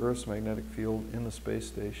to the Earth's magnetic field in the space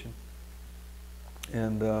station.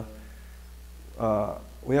 And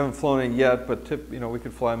we haven't flown it yet, but we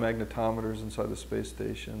could fly magnetometers inside the space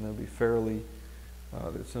station. They'll be fairly,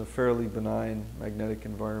 it's in a fairly benign magnetic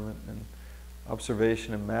environment, and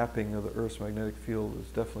observation and mapping of the Earth's magnetic field is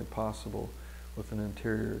definitely possible with an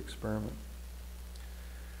interior experiment.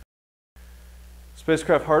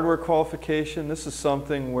 Spacecraft hardware qualification, this is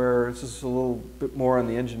something where this is a little bit more on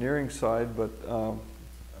the engineering side, but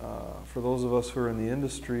for those of us who are in the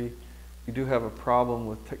industry, we do have a problem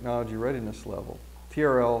with technology readiness level.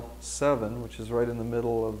 TRL 7, which is right in the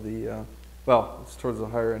middle of the, well, it's towards the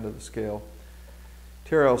higher end of the scale.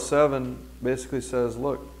 TRL 7 basically says,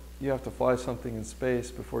 look, you have to fly something in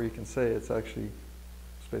space before you can say it's actually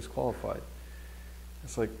space qualified.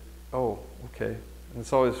 It's like, oh, okay. And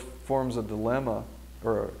this always forms a dilemma,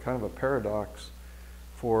 or kind of a paradox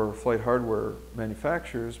for flight hardware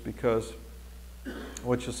manufacturers, because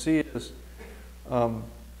what you'll see is,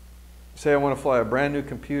 say I want to fly a brand new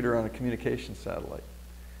computer on a communication satellite.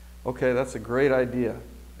 Okay, that's a great idea.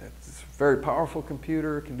 It's a very powerful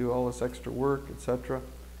computer, it can do all this extra work, etc.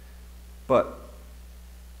 But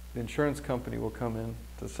the insurance company will come in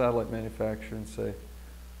to the satellite manufacturer and say,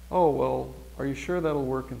 oh, well, are you sure that'll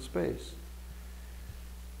work in space?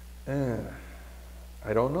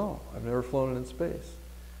 I don't know. I've never flown it in space.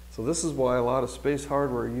 So this is why a lot of space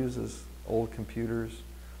hardware uses old computers,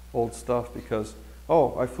 old stuff, because,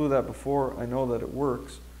 oh, I flew that before, I know that it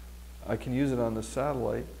works, I can use it on the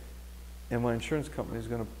satellite, and my insurance company is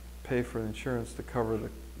going to pay for the insurance to cover the,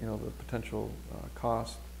 the potential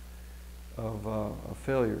cost of a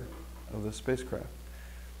failure of the spacecraft.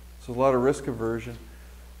 So a lot of risk aversion.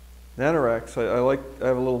 Nanoracks, I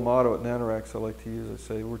have a little motto at Nanoracks I like to use. I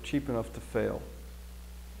say, we're cheap enough to fail.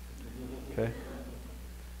 Okay?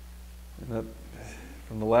 And that,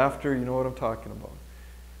 from the laughter, you know what I'm talking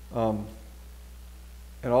about.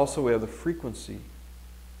 And also we have the frequency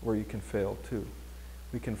where you can fail too.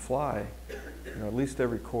 We can fly, at least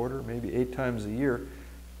every quarter, maybe 8 times a year.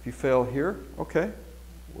 If you fail here, okay,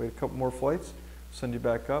 wait a couple more flights, send you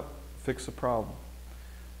back up, fix the problem.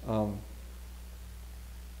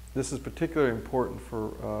 This is particularly important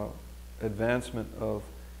for advancement of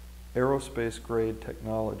aerospace grade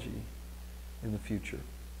technology in the future.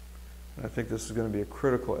 And I think this is going to be a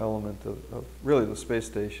critical element of really the space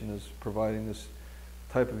station, is providing this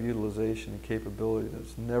type of utilization and capability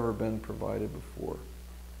that's never been provided before.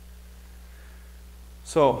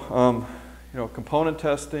 So, component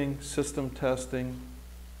testing, system testing.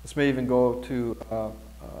 This may even go to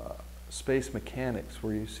space mechanics,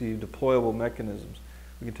 where you see deployable mechanisms.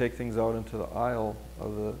 We can take things out into the aisle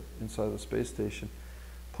of the inside of the space station,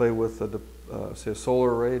 play with say a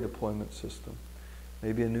solar array deployment system,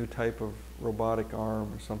 maybe a new type of robotic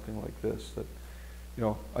arm or something like this. That,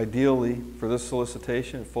 ideally for this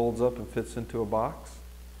solicitation, it folds up and fits into a box.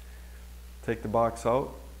 Take the box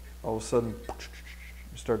out, all of a sudden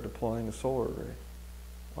you start deploying a solar array.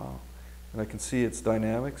 Wow! And I can see its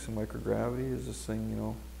dynamics and microgravity. Is this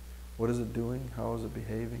thing, what is it doing? How is it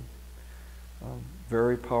behaving?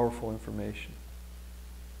 Very powerful information.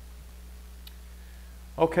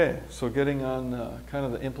 Okay, so getting on kind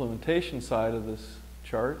of the implementation side of this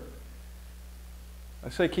chart. I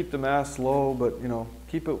say keep the mass low, but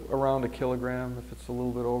keep it around 1 kilogram. If it's a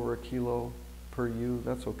little bit over 1 kilo per U,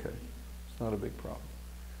 that's okay. It's not a big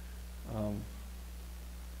problem.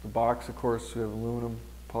 The box, of course, we have aluminum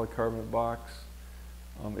polycarbonate box.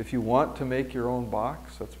 If you want to make your own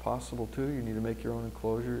box, that's possible too. You need to make your own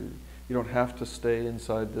enclosure. You don't have to stay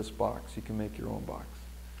inside this box. You can make your own box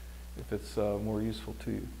if it's more useful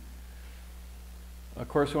to you. Of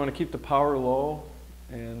course, we want to keep the power low,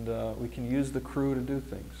 and we can use the crew to do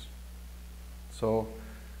things. So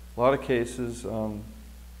a lot of cases,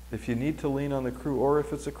 if you need to lean on the crew, or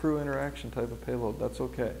if it's a crew interaction type of payload, that's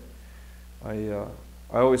okay. I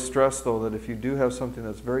always stress, though, that if you do have something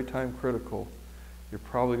that's very time critical, you're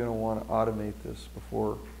probably going to want to automate this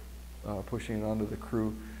before pushing it onto the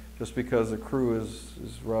crew, just because the crew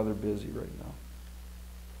is rather busy right now.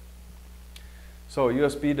 So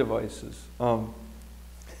USB devices.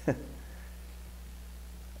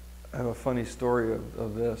 I have a funny story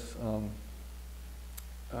of this.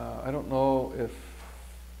 I don't know if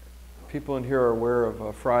people in here are aware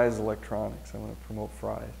of Fry's Electronics. I want to promote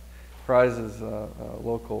Fry's. Fry's is a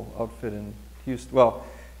local outfit in Houston. Well,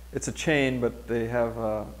 it's a chain, but they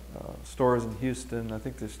have stores in Houston. I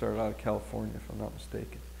think they started out of California, if I'm not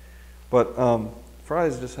mistaken. But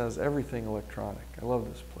Fry's just has everything electronic. I love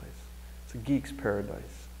this place. It's a geek's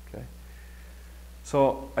paradise. Okay.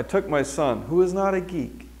 So I took my son, who is not a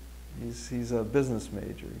geek. He's a business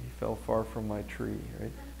major. He fell far from my tree,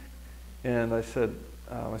 right? And I said,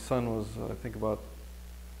 my son was, I think, about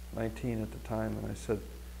 19 at the time, and I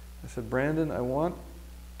said, Brandon, I want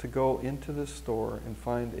to go into this store and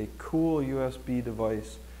find a cool USB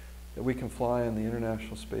device that we can fly on the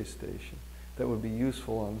International Space Station that would be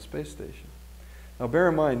useful on the space station. Now bear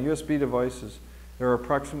in mind, USB devices, there are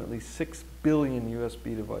approximately 6 billion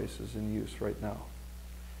USB devices in use right now,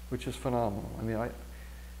 which is phenomenal. I mean,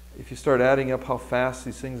 if you start adding up how fast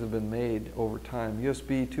these things have been made over time,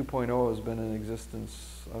 USB 2.0 has been in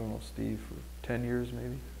existence, I don't know, Steve, for 10 years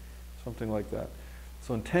maybe? Something like that.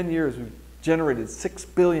 So in 10 years, we've generated 6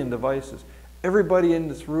 billion devices. Everybody in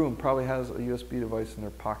this room probably has a USB device in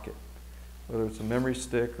their pocket, whether it's a memory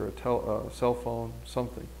stick or a cell phone,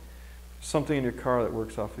 something. Something in your car that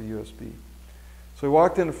works off of USB. So we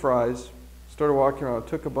walked into Fry's, started walking around. It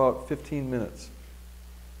took about 15 minutes.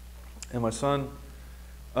 And my son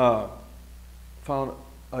found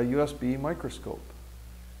a USB microscope.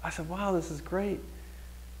 I said, wow, this is great.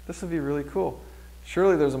 This would be really cool.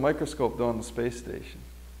 Surely there's a microscope though on the space station.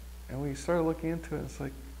 And we started looking into it, and it's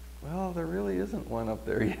like, well, there really isn't one up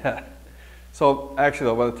there yet. So actually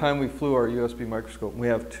though, by the time we flew our USB microscope, we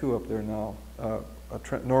have 2 up there now.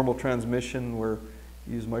 Normal transmission where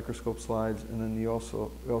you use microscope slides, and then we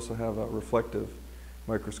also have a reflective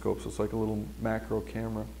microscope, so it's like a little macro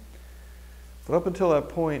camera. But up until that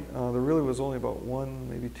point, there really was only about 1,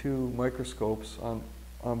 maybe 2 microscopes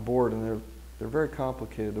on board, and they're very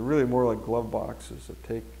complicated. They're really more like glove boxes that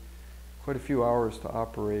take quite a few hours to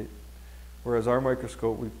operate. Whereas our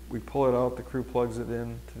microscope, we pull it out, the crew plugs it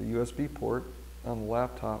in to the USB port on the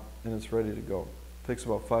laptop, and it's ready to go. It takes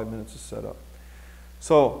about 5 minutes to set up.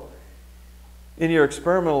 So in your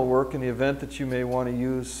experimental work, in the event that you may want to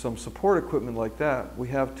use some support equipment like that, we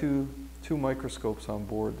have two microscopes on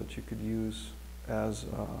board that you could use as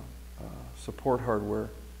support hardware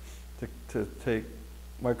to take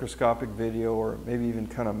microscopic video, or maybe even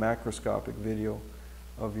kind of macroscopic video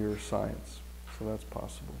of your science. So that's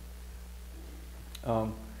possible.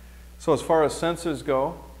 So as far as sensors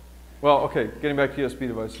go, well, okay, getting back to USB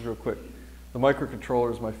devices real quick. The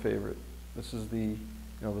microcontroller is my favorite. This is the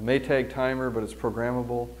Maytag timer, but it's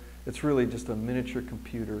programmable. It's really just a miniature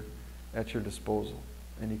computer at your disposal,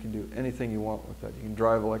 and you can do anything you want with that. You can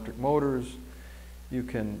drive electric motors. You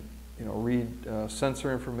can, read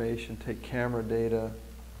sensor information, take camera data.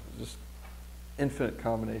 Just infinite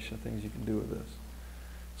combination of things you can do with this.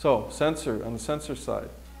 So sensor, on the sensor side,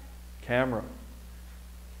 camera.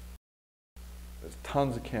 There's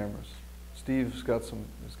tons of cameras. Steve's got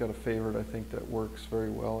a favorite, I think, that works very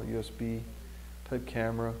well, USB type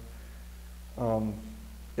camera.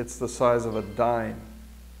 It's the size of a dime.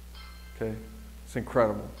 Okay, it's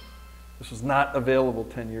incredible. This was not available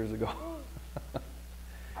 10 years ago.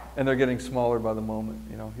 And they're getting smaller by the moment.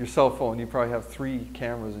 Your cell phone, you probably have 3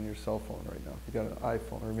 cameras in your cell phone right now. If you got an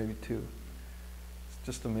iPhone, or maybe 2. It's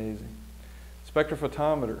just amazing.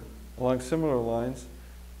 Spectrophotometer, along similar lines,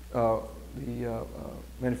 the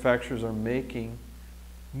manufacturers are making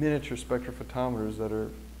miniature spectrophotometers that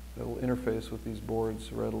will interface with these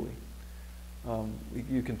boards readily.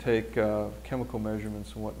 You can take chemical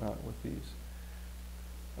measurements and whatnot with these.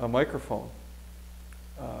 A microphone.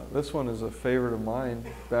 This one is a favorite of mine.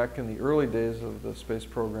 Back in the early days of the space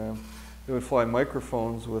program, they would fly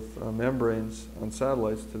microphones with membranes on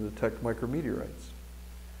satellites to detect micrometeorites.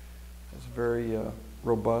 It's a very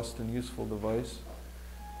robust and useful device.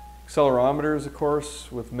 Accelerometers, of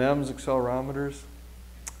course, with MEMS accelerometers.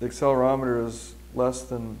 The accelerometer is less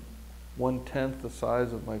than 1/10 the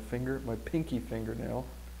size of my pinky fingernail,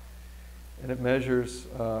 and it measures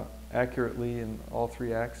accurately in all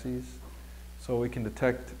 3 axes. So we can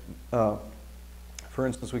detect, for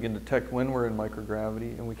instance, we can detect when we're in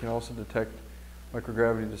microgravity, and we can also detect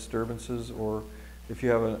microgravity disturbances, or if you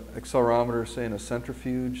have an accelerometer, say in a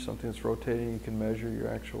centrifuge, something that's rotating, you can measure your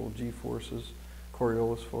actual G-forces,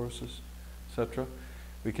 Coriolis forces, etc.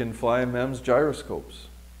 We can fly in MEMS gyroscopes.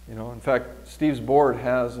 In fact, Steve's board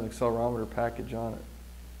has an accelerometer package on it.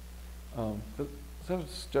 Is that a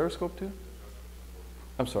gyroscope too?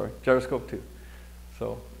 I'm sorry, gyroscope too.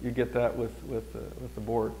 So you get that with the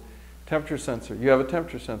board. Temperature sensor. You have a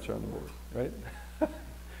temperature sensor on the board,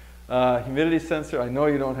 right? Humidity sensor. I know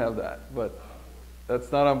you don't have that, but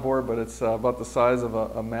that's not on board, but it's about the size of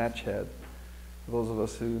a match head. For those of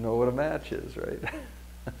us who know what a match is, right?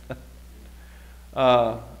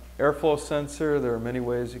 Airflow sensor. There are many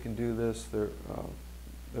ways you can do this. There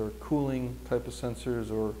are cooling type of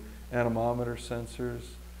sensors or anemometer sensors.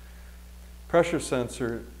 Pressure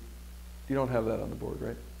sensor. You don't have that on the board,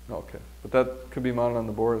 right? Okay, but that could be mounted on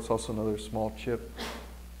the board. It's also another small chip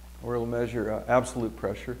where it'll measure absolute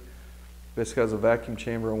pressure. Basically has a vacuum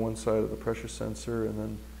chamber on one side of the pressure sensor and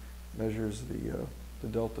then measures the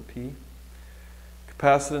delta P.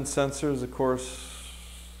 Capacitance sensors, of course,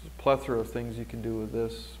 a plethora of things you can do with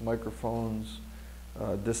this. Microphones,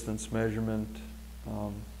 distance measurement,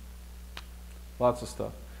 lots of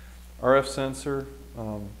stuff. RF sensor,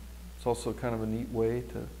 it's also kind of a neat way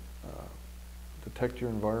to detect your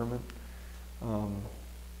environment.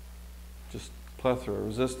 Just plethora.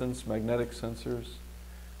 Resistance, magnetic sensors.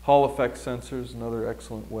 Hall effect sensors, another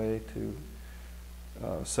excellent way to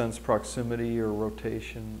sense proximity or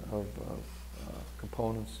rotation of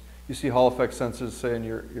components. You see Hall effect sensors, say, in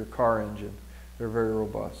your car engine. They're very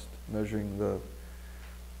robust, measuring the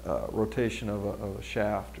rotation of a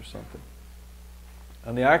shaft or something.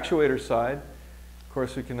 On the actuator side, of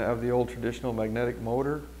course, we can have the old traditional magnetic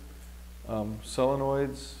motor,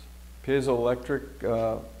 solenoids,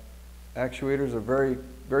 piezoelectric actuators are very,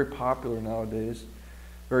 very popular nowadays.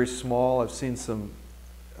 Very small. I've seen some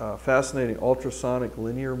fascinating ultrasonic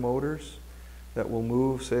linear motors that will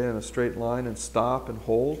move, say, in a straight line and stop and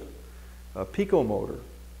hold. A pico motor.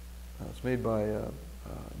 It's made by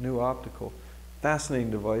New Optical. Fascinating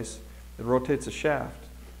device. It rotates a shaft.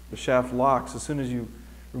 The shaft locks. As soon as you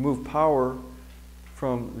remove power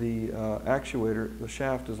from the actuator, the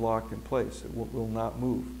shaft is locked in place. It will not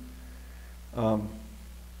move.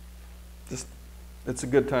 It's a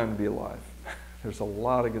good time to be alive. There's a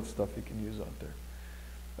lot of good stuff you can use out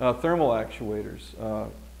there. Thermal actuators.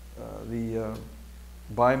 The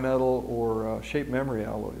bimetal or shape memory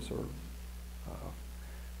alloys are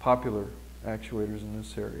popular actuators in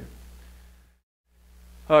this area.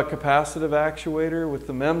 Capacitive actuator with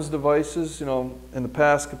the MEMS devices. You know, in the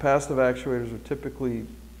past, capacitive actuators were typically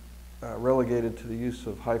relegated to the use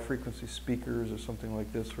of high-frequency speakers or something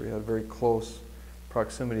like this, where you had very close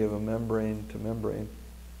proximity of a membrane to membrane.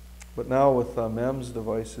 But now with MEMS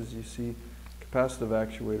devices, you see capacitive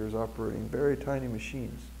actuators operating very tiny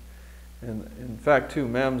machines. And in fact, too,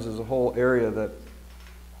 MEMS is a whole area that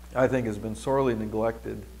I think has been sorely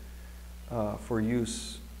neglected for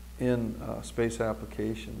use in space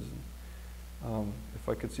applications. If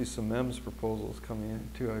I could see some MEMS proposals coming in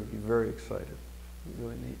too, I'd be very excited. It'd be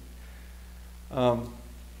really neat. Of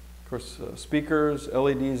course, speakers,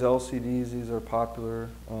 LEDs, LCDs, these are popular.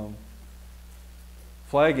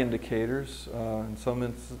 Flag indicators, in some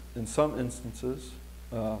instances,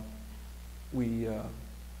 we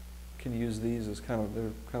can use these as they're kind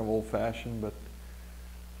of old-fashioned, but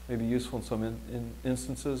maybe useful in some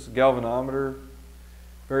instances. Galvanometer,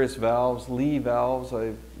 various valves, Lee valves.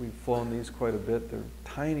 We've flown these quite a bit. They're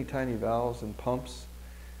tiny, tiny valves and pumps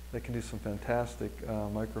that can do some fantastic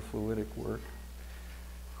microfluidic work.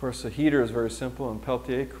 Of course, the heater is very simple, and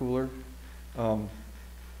Peltier cooler. One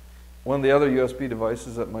of the other USB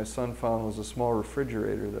devices that my son found was a small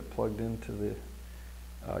refrigerator that plugged into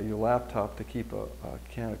your laptop to keep a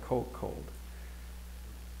can of Coke cold.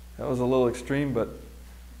 That was a little extreme, but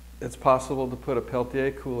it's possible to put a Peltier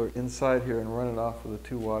cooler inside here and run it off with a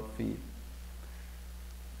 2-watt feed.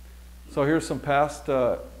 So here's some past,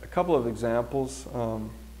 a couple of examples. I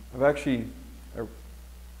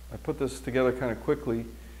put this together kind of quickly.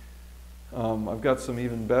 I've got some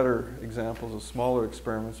even better examples of smaller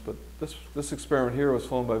experiments, but this experiment here was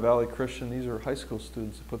flown by Valley Christian. These are high school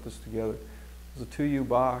students that put this together. It was a 2U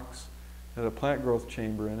box, it had a plant growth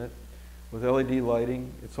chamber in it with LED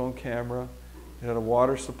lighting, its own camera. It had a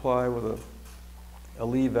water supply with a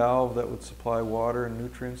Lee valve that would supply water and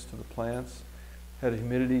nutrients to the plants. It had a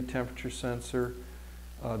humidity temperature sensor,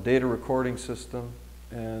 data recording system,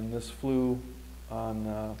 and this flew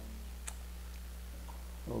on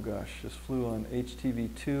this flew on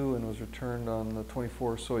HTV-2 and was returned on the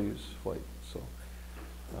 24 Soyuz flight. So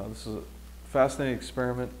this is a fascinating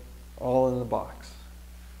experiment, all in the box.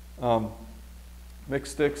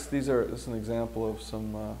 Mixed sticks, this is an example of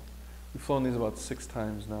some, we've flown these about 6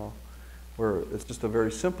 times now, where it's just a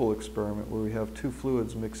very simple experiment where we have 2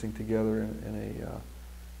 fluids mixing together in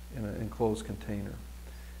an enclosed container.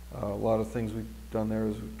 A lot of things we've done there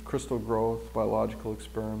is crystal growth, biological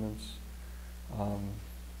experiments,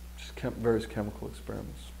 various chemical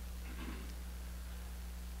experiments.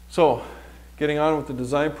 So, getting on with the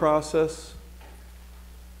design process,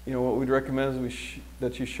 you know, what we'd recommend is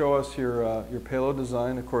that you show us your payload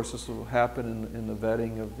design. Of course, this will happen in the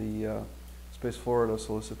vetting of the Space Florida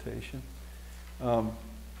solicitation. You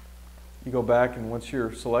go back, and once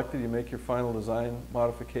you're selected, you make your final design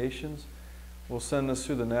modifications. We'll send this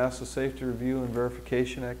through the NASA safety review and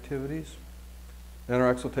verification activities.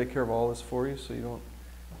 Nanoracks will take care of all this for you, so you don't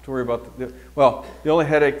have to worry about well, the only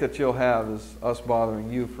headache that you'll have is us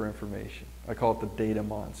bothering you for information. I call it the data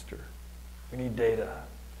monster. We need data.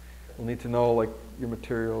 We'll need to know, like, your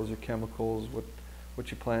materials, your chemicals,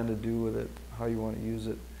 what you plan to do with it, how you want to use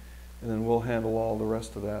it, and then we'll handle all the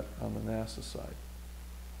rest of that on the NASA side.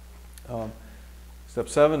 Step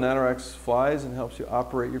 7, Nanoracks flies and helps you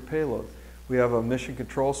operate your payload. We have a mission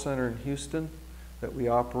control center in Houston that we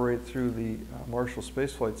operate through the Marshall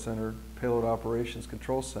Space Flight Center Payload Operations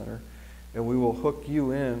Control Center, and we will hook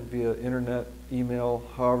you in via internet, email,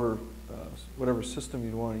 however, whatever system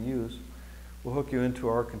you'd want to use. We'll hook you into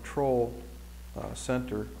our control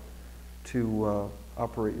center to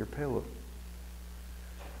operate your payload.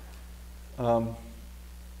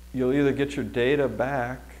 You'll either get your data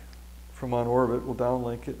back from on orbit, we'll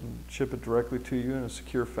downlink it and ship it directly to you in a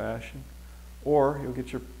secure fashion, or you'll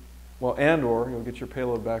get your, or you'll get your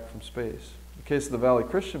payload back from space. In the case of the Valley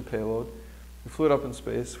Christian payload, we flew it up in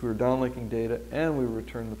space, we were downlinking data, and we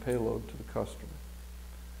returned the payload to the customer.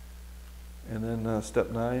 And then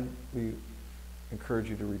step 9, we encourage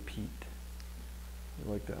you to repeat.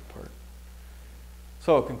 We like that part.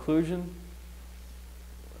 So, conclusion,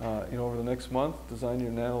 you know, over the next month, design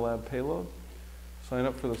your NanoLab payload. Sign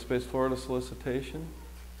up for the Space Florida solicitation.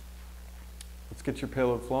 Let's get your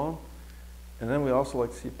payload flown. And then we also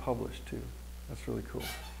like to see it published too. That's really cool.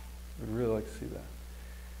 We'd really like to see that.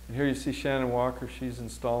 And here you see Shannon Walker. She's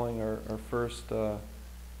installing our first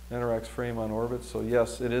Nanoracks frame on orbit. So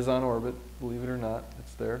yes, it is on orbit, believe it or not.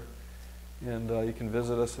 It's there. And you can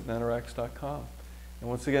visit us at nanoracks.com. And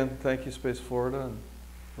once again, thank you, Space Florida, and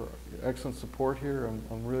for your excellent support here.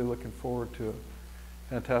 I'm really looking forward to a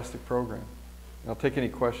fantastic program. I'll take any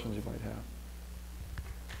questions you might have.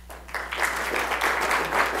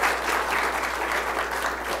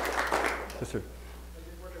 Yes, sir.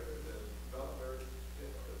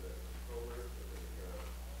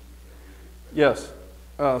 Yes.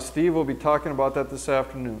 Steve will be talking about that this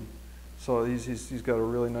afternoon. So he's got a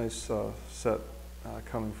really nice set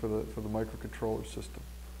coming for the microcontroller system.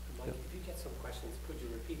 Mike, Yep. if you get some questions, could you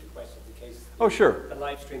repeat the questions in case sure. the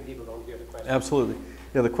live stream people don't hear the questions? Absolutely.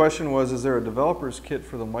 Yeah, the question was, is there a developer's kit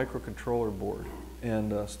for the microcontroller board?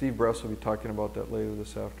 And Steve Bress will be talking about that later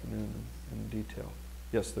this afternoon in detail.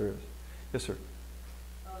 Yes, there is. Yes, sir.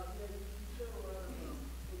 Yeah, you showed a lot of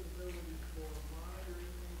capabilities for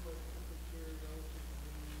monitoring things like temperature,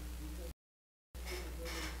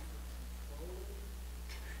 relative.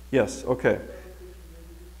 Yes, okay.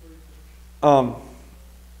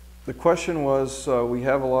 The question was, we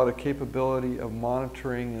have a lot of capability of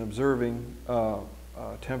monitoring and observing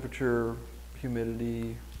temperature,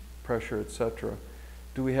 humidity, pressure, etc.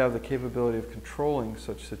 Do we have the capability of controlling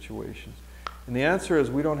such situations? And the answer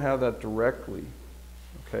is we don't have that directly,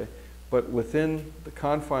 okay? But within the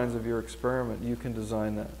confines of your experiment, you can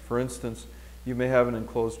design that. For instance, you may have an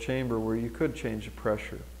enclosed chamber where you could change the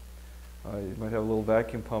pressure. You might have a little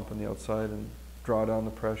vacuum pump on the outside and draw down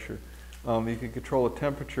the pressure. You can control the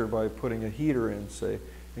temperature by putting a heater in, say,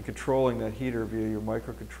 and controlling that heater via your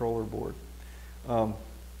microcontroller board.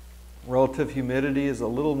 Relative humidity is a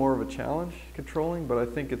little more of a challenge controlling, but I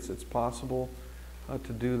think it's possible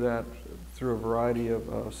to do that through a variety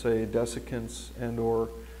of, say, desiccants and or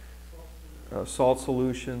salt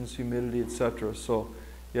solutions, humidity, etc. So,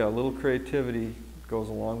 yeah, a little creativity goes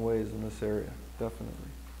a long ways in this area, definitely.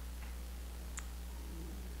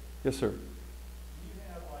 Yes, sir. Do you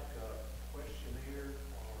have like a questionnaire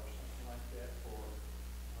or something like that for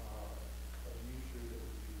a user that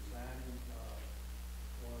would be designing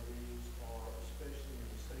one of these, or especially in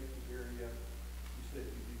the safety area? You said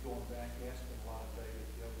you'd be going back asking a lot of data.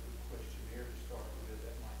 If you have a good questionnaire to start with,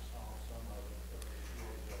 that might solve some of it.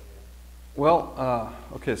 Well,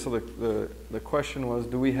 okay, so the question was,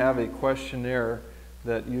 do we have a questionnaire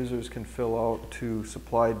that users can fill out to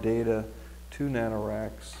supply data to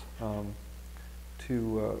Nanoracks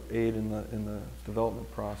to aid in the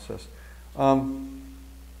development process? To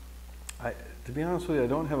be honest with you, I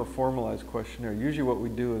don't have a formalized questionnaire. Usually what we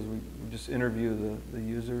do is we just interview the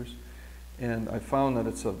users, and I found that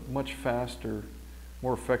it's a much faster,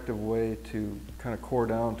 more effective way to kind of core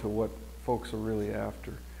down to what folks are really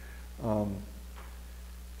after.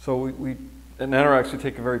 So we at Nanoracks, we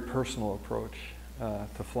take a very personal approach.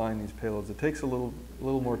 to flying these payloads. It takes a little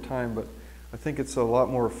more time, but I think it's a lot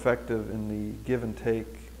more effective in the give and take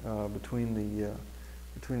between the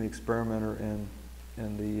experimenter and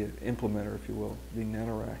the implementer, if you will, the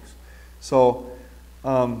Nanoracks. So,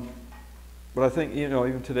 but I think, you know,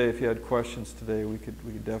 even today, if you had questions today, we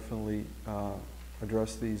could definitely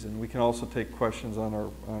address these, and we can also take questions on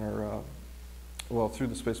our well, through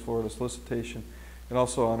the Space Florida solicitation, and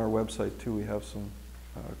also on our website too. We have some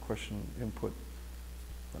question input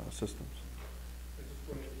systems.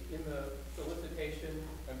 In the solicitation,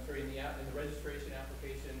 I'm sorry, in the registration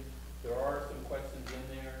application, there are some questions in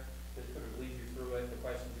there that sort of lead you through it. The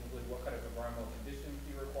questions include what kind of environmental conditions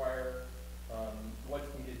do you require,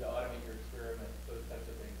 what's needed to automate your experiment, those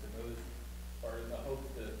types of things. And those are in the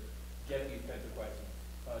hopes to get these kinds of questions,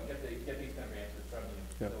 get these kind of answers from you.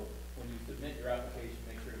 Yeah. So when you submit your application,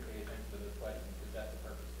 make sure to pay attention to those questions, because that's the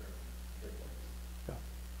purpose for your questions. Yeah.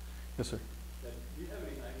 Yes, sir. Do you have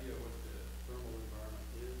any idea what the thermal environment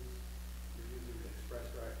is? You're using the express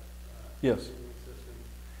rack Yes. cooling system.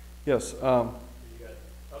 Yes. You got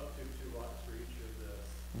up to 2 watts for each of the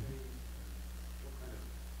things. What kind of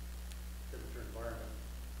temperature environment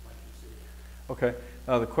might you see? Okay.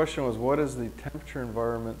 The question was, what is the temperature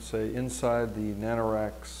environment, say, inside the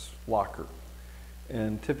Nanoracks locker?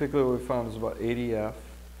 And typically what we found is about 80 F,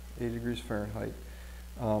 80 degrees Fahrenheit.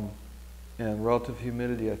 And relative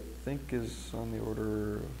humidity, I think, is on the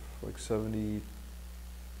order of like 72%.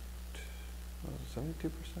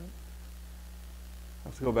 I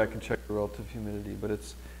have to go back and check the relative humidity, but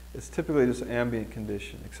it's typically just ambient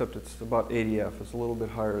condition, except it's about 80 F. It's a little bit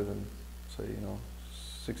higher than, say, you know,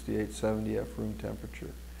 68, 70 F room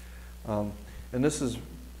temperature. And this is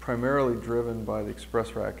primarily driven by the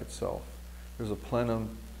express rack itself. There's a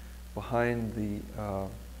plenum behind the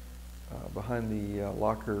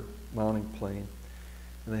locker mounting plane,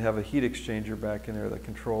 and they have a heat exchanger back in there that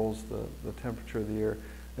controls the temperature of the air.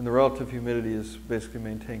 And the relative humidity is basically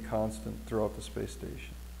maintained constant throughout the space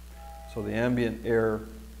station. So the ambient air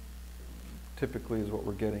typically is what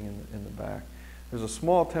we're getting in the back. There's a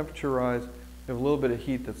small temperature rise. We have a little bit of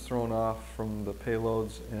heat that's thrown off from the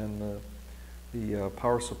payloads and the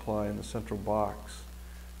power supply in the central box.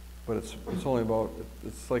 But it's only about,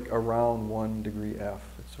 it's like around 1 degree F.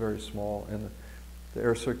 It's very small, and the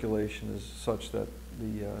air circulation is such that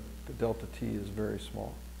the delta T is very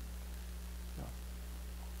small. Yeah.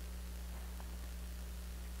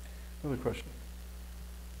 Another question?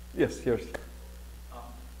 Yes, yes.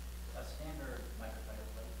 A standard microfiber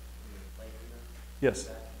plate for your plate reader? Yes. Is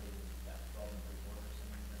actually about 12 3/4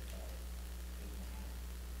 centimeters by 8 1/2.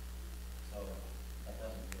 So that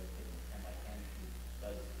doesn't really fit in a 10 by 10 cube.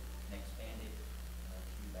 Does an expanded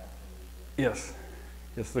cube actually? Yes.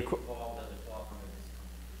 Yes. Does it fall under this competition?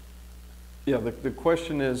 Yeah. The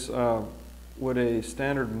question is, would a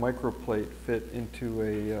standard microplate fit into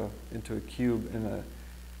a cube? And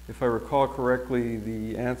if I recall correctly,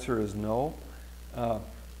 the answer is no.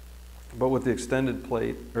 But with the extended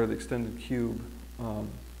plate or the extended cube,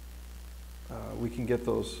 we can get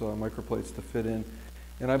those microplates to fit in.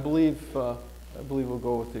 And I believe we'll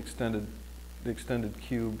go with the extended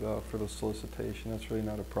cube for the solicitation. That's really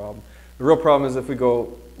not a problem. The real problem is if we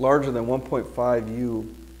go larger than 1.5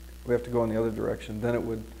 U, we have to go in the other direction. Then it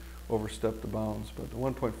would overstep the bounds. But the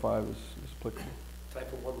 1.5 is applicable. Time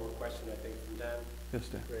for one more question, I think, from Dan. Yes,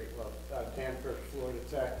 Dan. Great. Well, Dan Kirk, Florida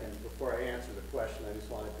Tech, and before I answer the question, I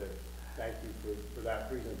just wanted to thank you for that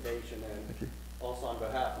presentation, and Thank you. also on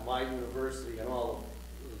behalf of my university and all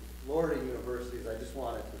of the Florida universities, I just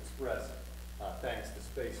wanted to express thanks to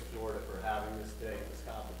Space Florida for having this day and this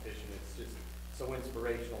competition. It's just so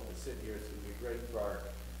inspirational to sit here. It's going to be great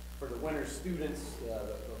for the winter students,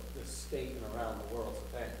 the state and around the world. So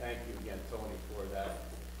thank you again, Tony, for that.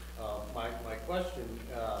 My question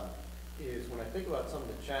is, when I think about some of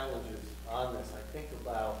the challenges on this, I think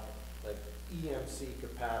about like EMC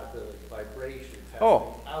compatibility, vibration testing,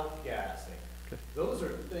 outgassing. Okay. Those are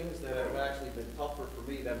things that have actually been tougher for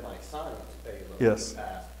me than my science payload Yes. in the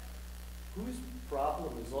past. Whose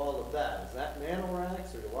problem is all of that? Is that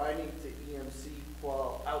Nanoracks, or do I need to EMC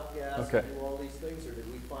qual outgas Okay. and do all these things, or did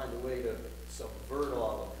we find a way to subvert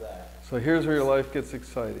all of that? So here's where your life gets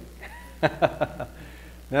exciting.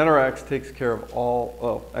 Nanoracks takes care of all.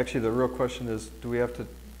 Oh, actually, the real question is: do we have to?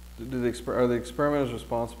 Are the experimenters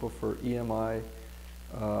responsible for EMI?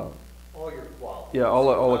 All your quality. Yeah,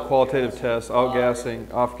 all the qualitative Outgassing, tests,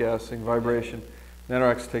 outgassing, off-gassing, vibration.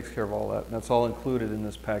 Nanoracks takes care of all that, and that's all included in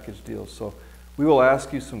this package deal. So we will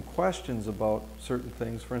ask you some questions about certain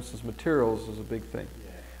things. For instance, materials is a big thing.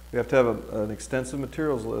 Yeah. We have to have an extensive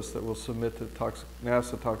materials list that we'll submit to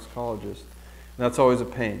NASA toxicologists. And that's always a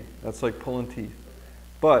pain. That's like pulling teeth.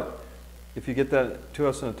 But if you get that to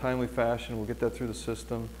us in a timely fashion, we'll get that through the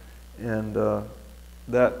system, and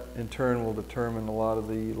that in turn will determine a lot of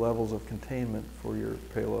the levels of containment for your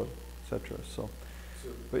payload, etc. So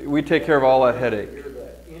we take care of all that headache. You're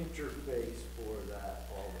the interface for that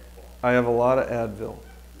all the time. I have a lot of Advil.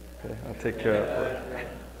 Okay, I'll take care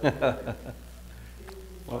of it.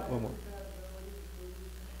 One more.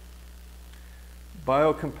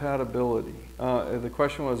 Biocompatibility. The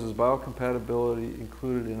question was, is biocompatibility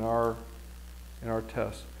included in our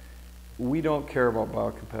tests? We don't care about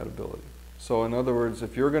biocompatibility. So in other words,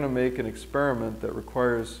 if you're going to make an experiment that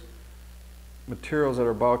requires materials that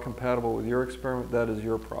are biocompatible with your experiment, that is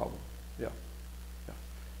your problem. Yeah.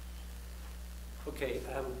 Okay,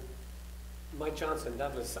 Mike Johnson,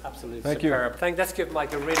 that was absolutely Thank you. superb. Let's give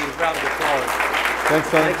Mike a really round of applause. Thanks,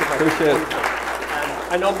 Sonny. Thank you, Mike. Appreciate it.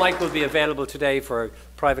 I know Mike will be available today for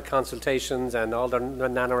private consultations and all the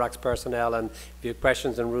Nanoracks personnel, and if you have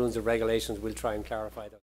questions and rules and regulations, we'll try and clarify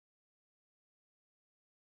them.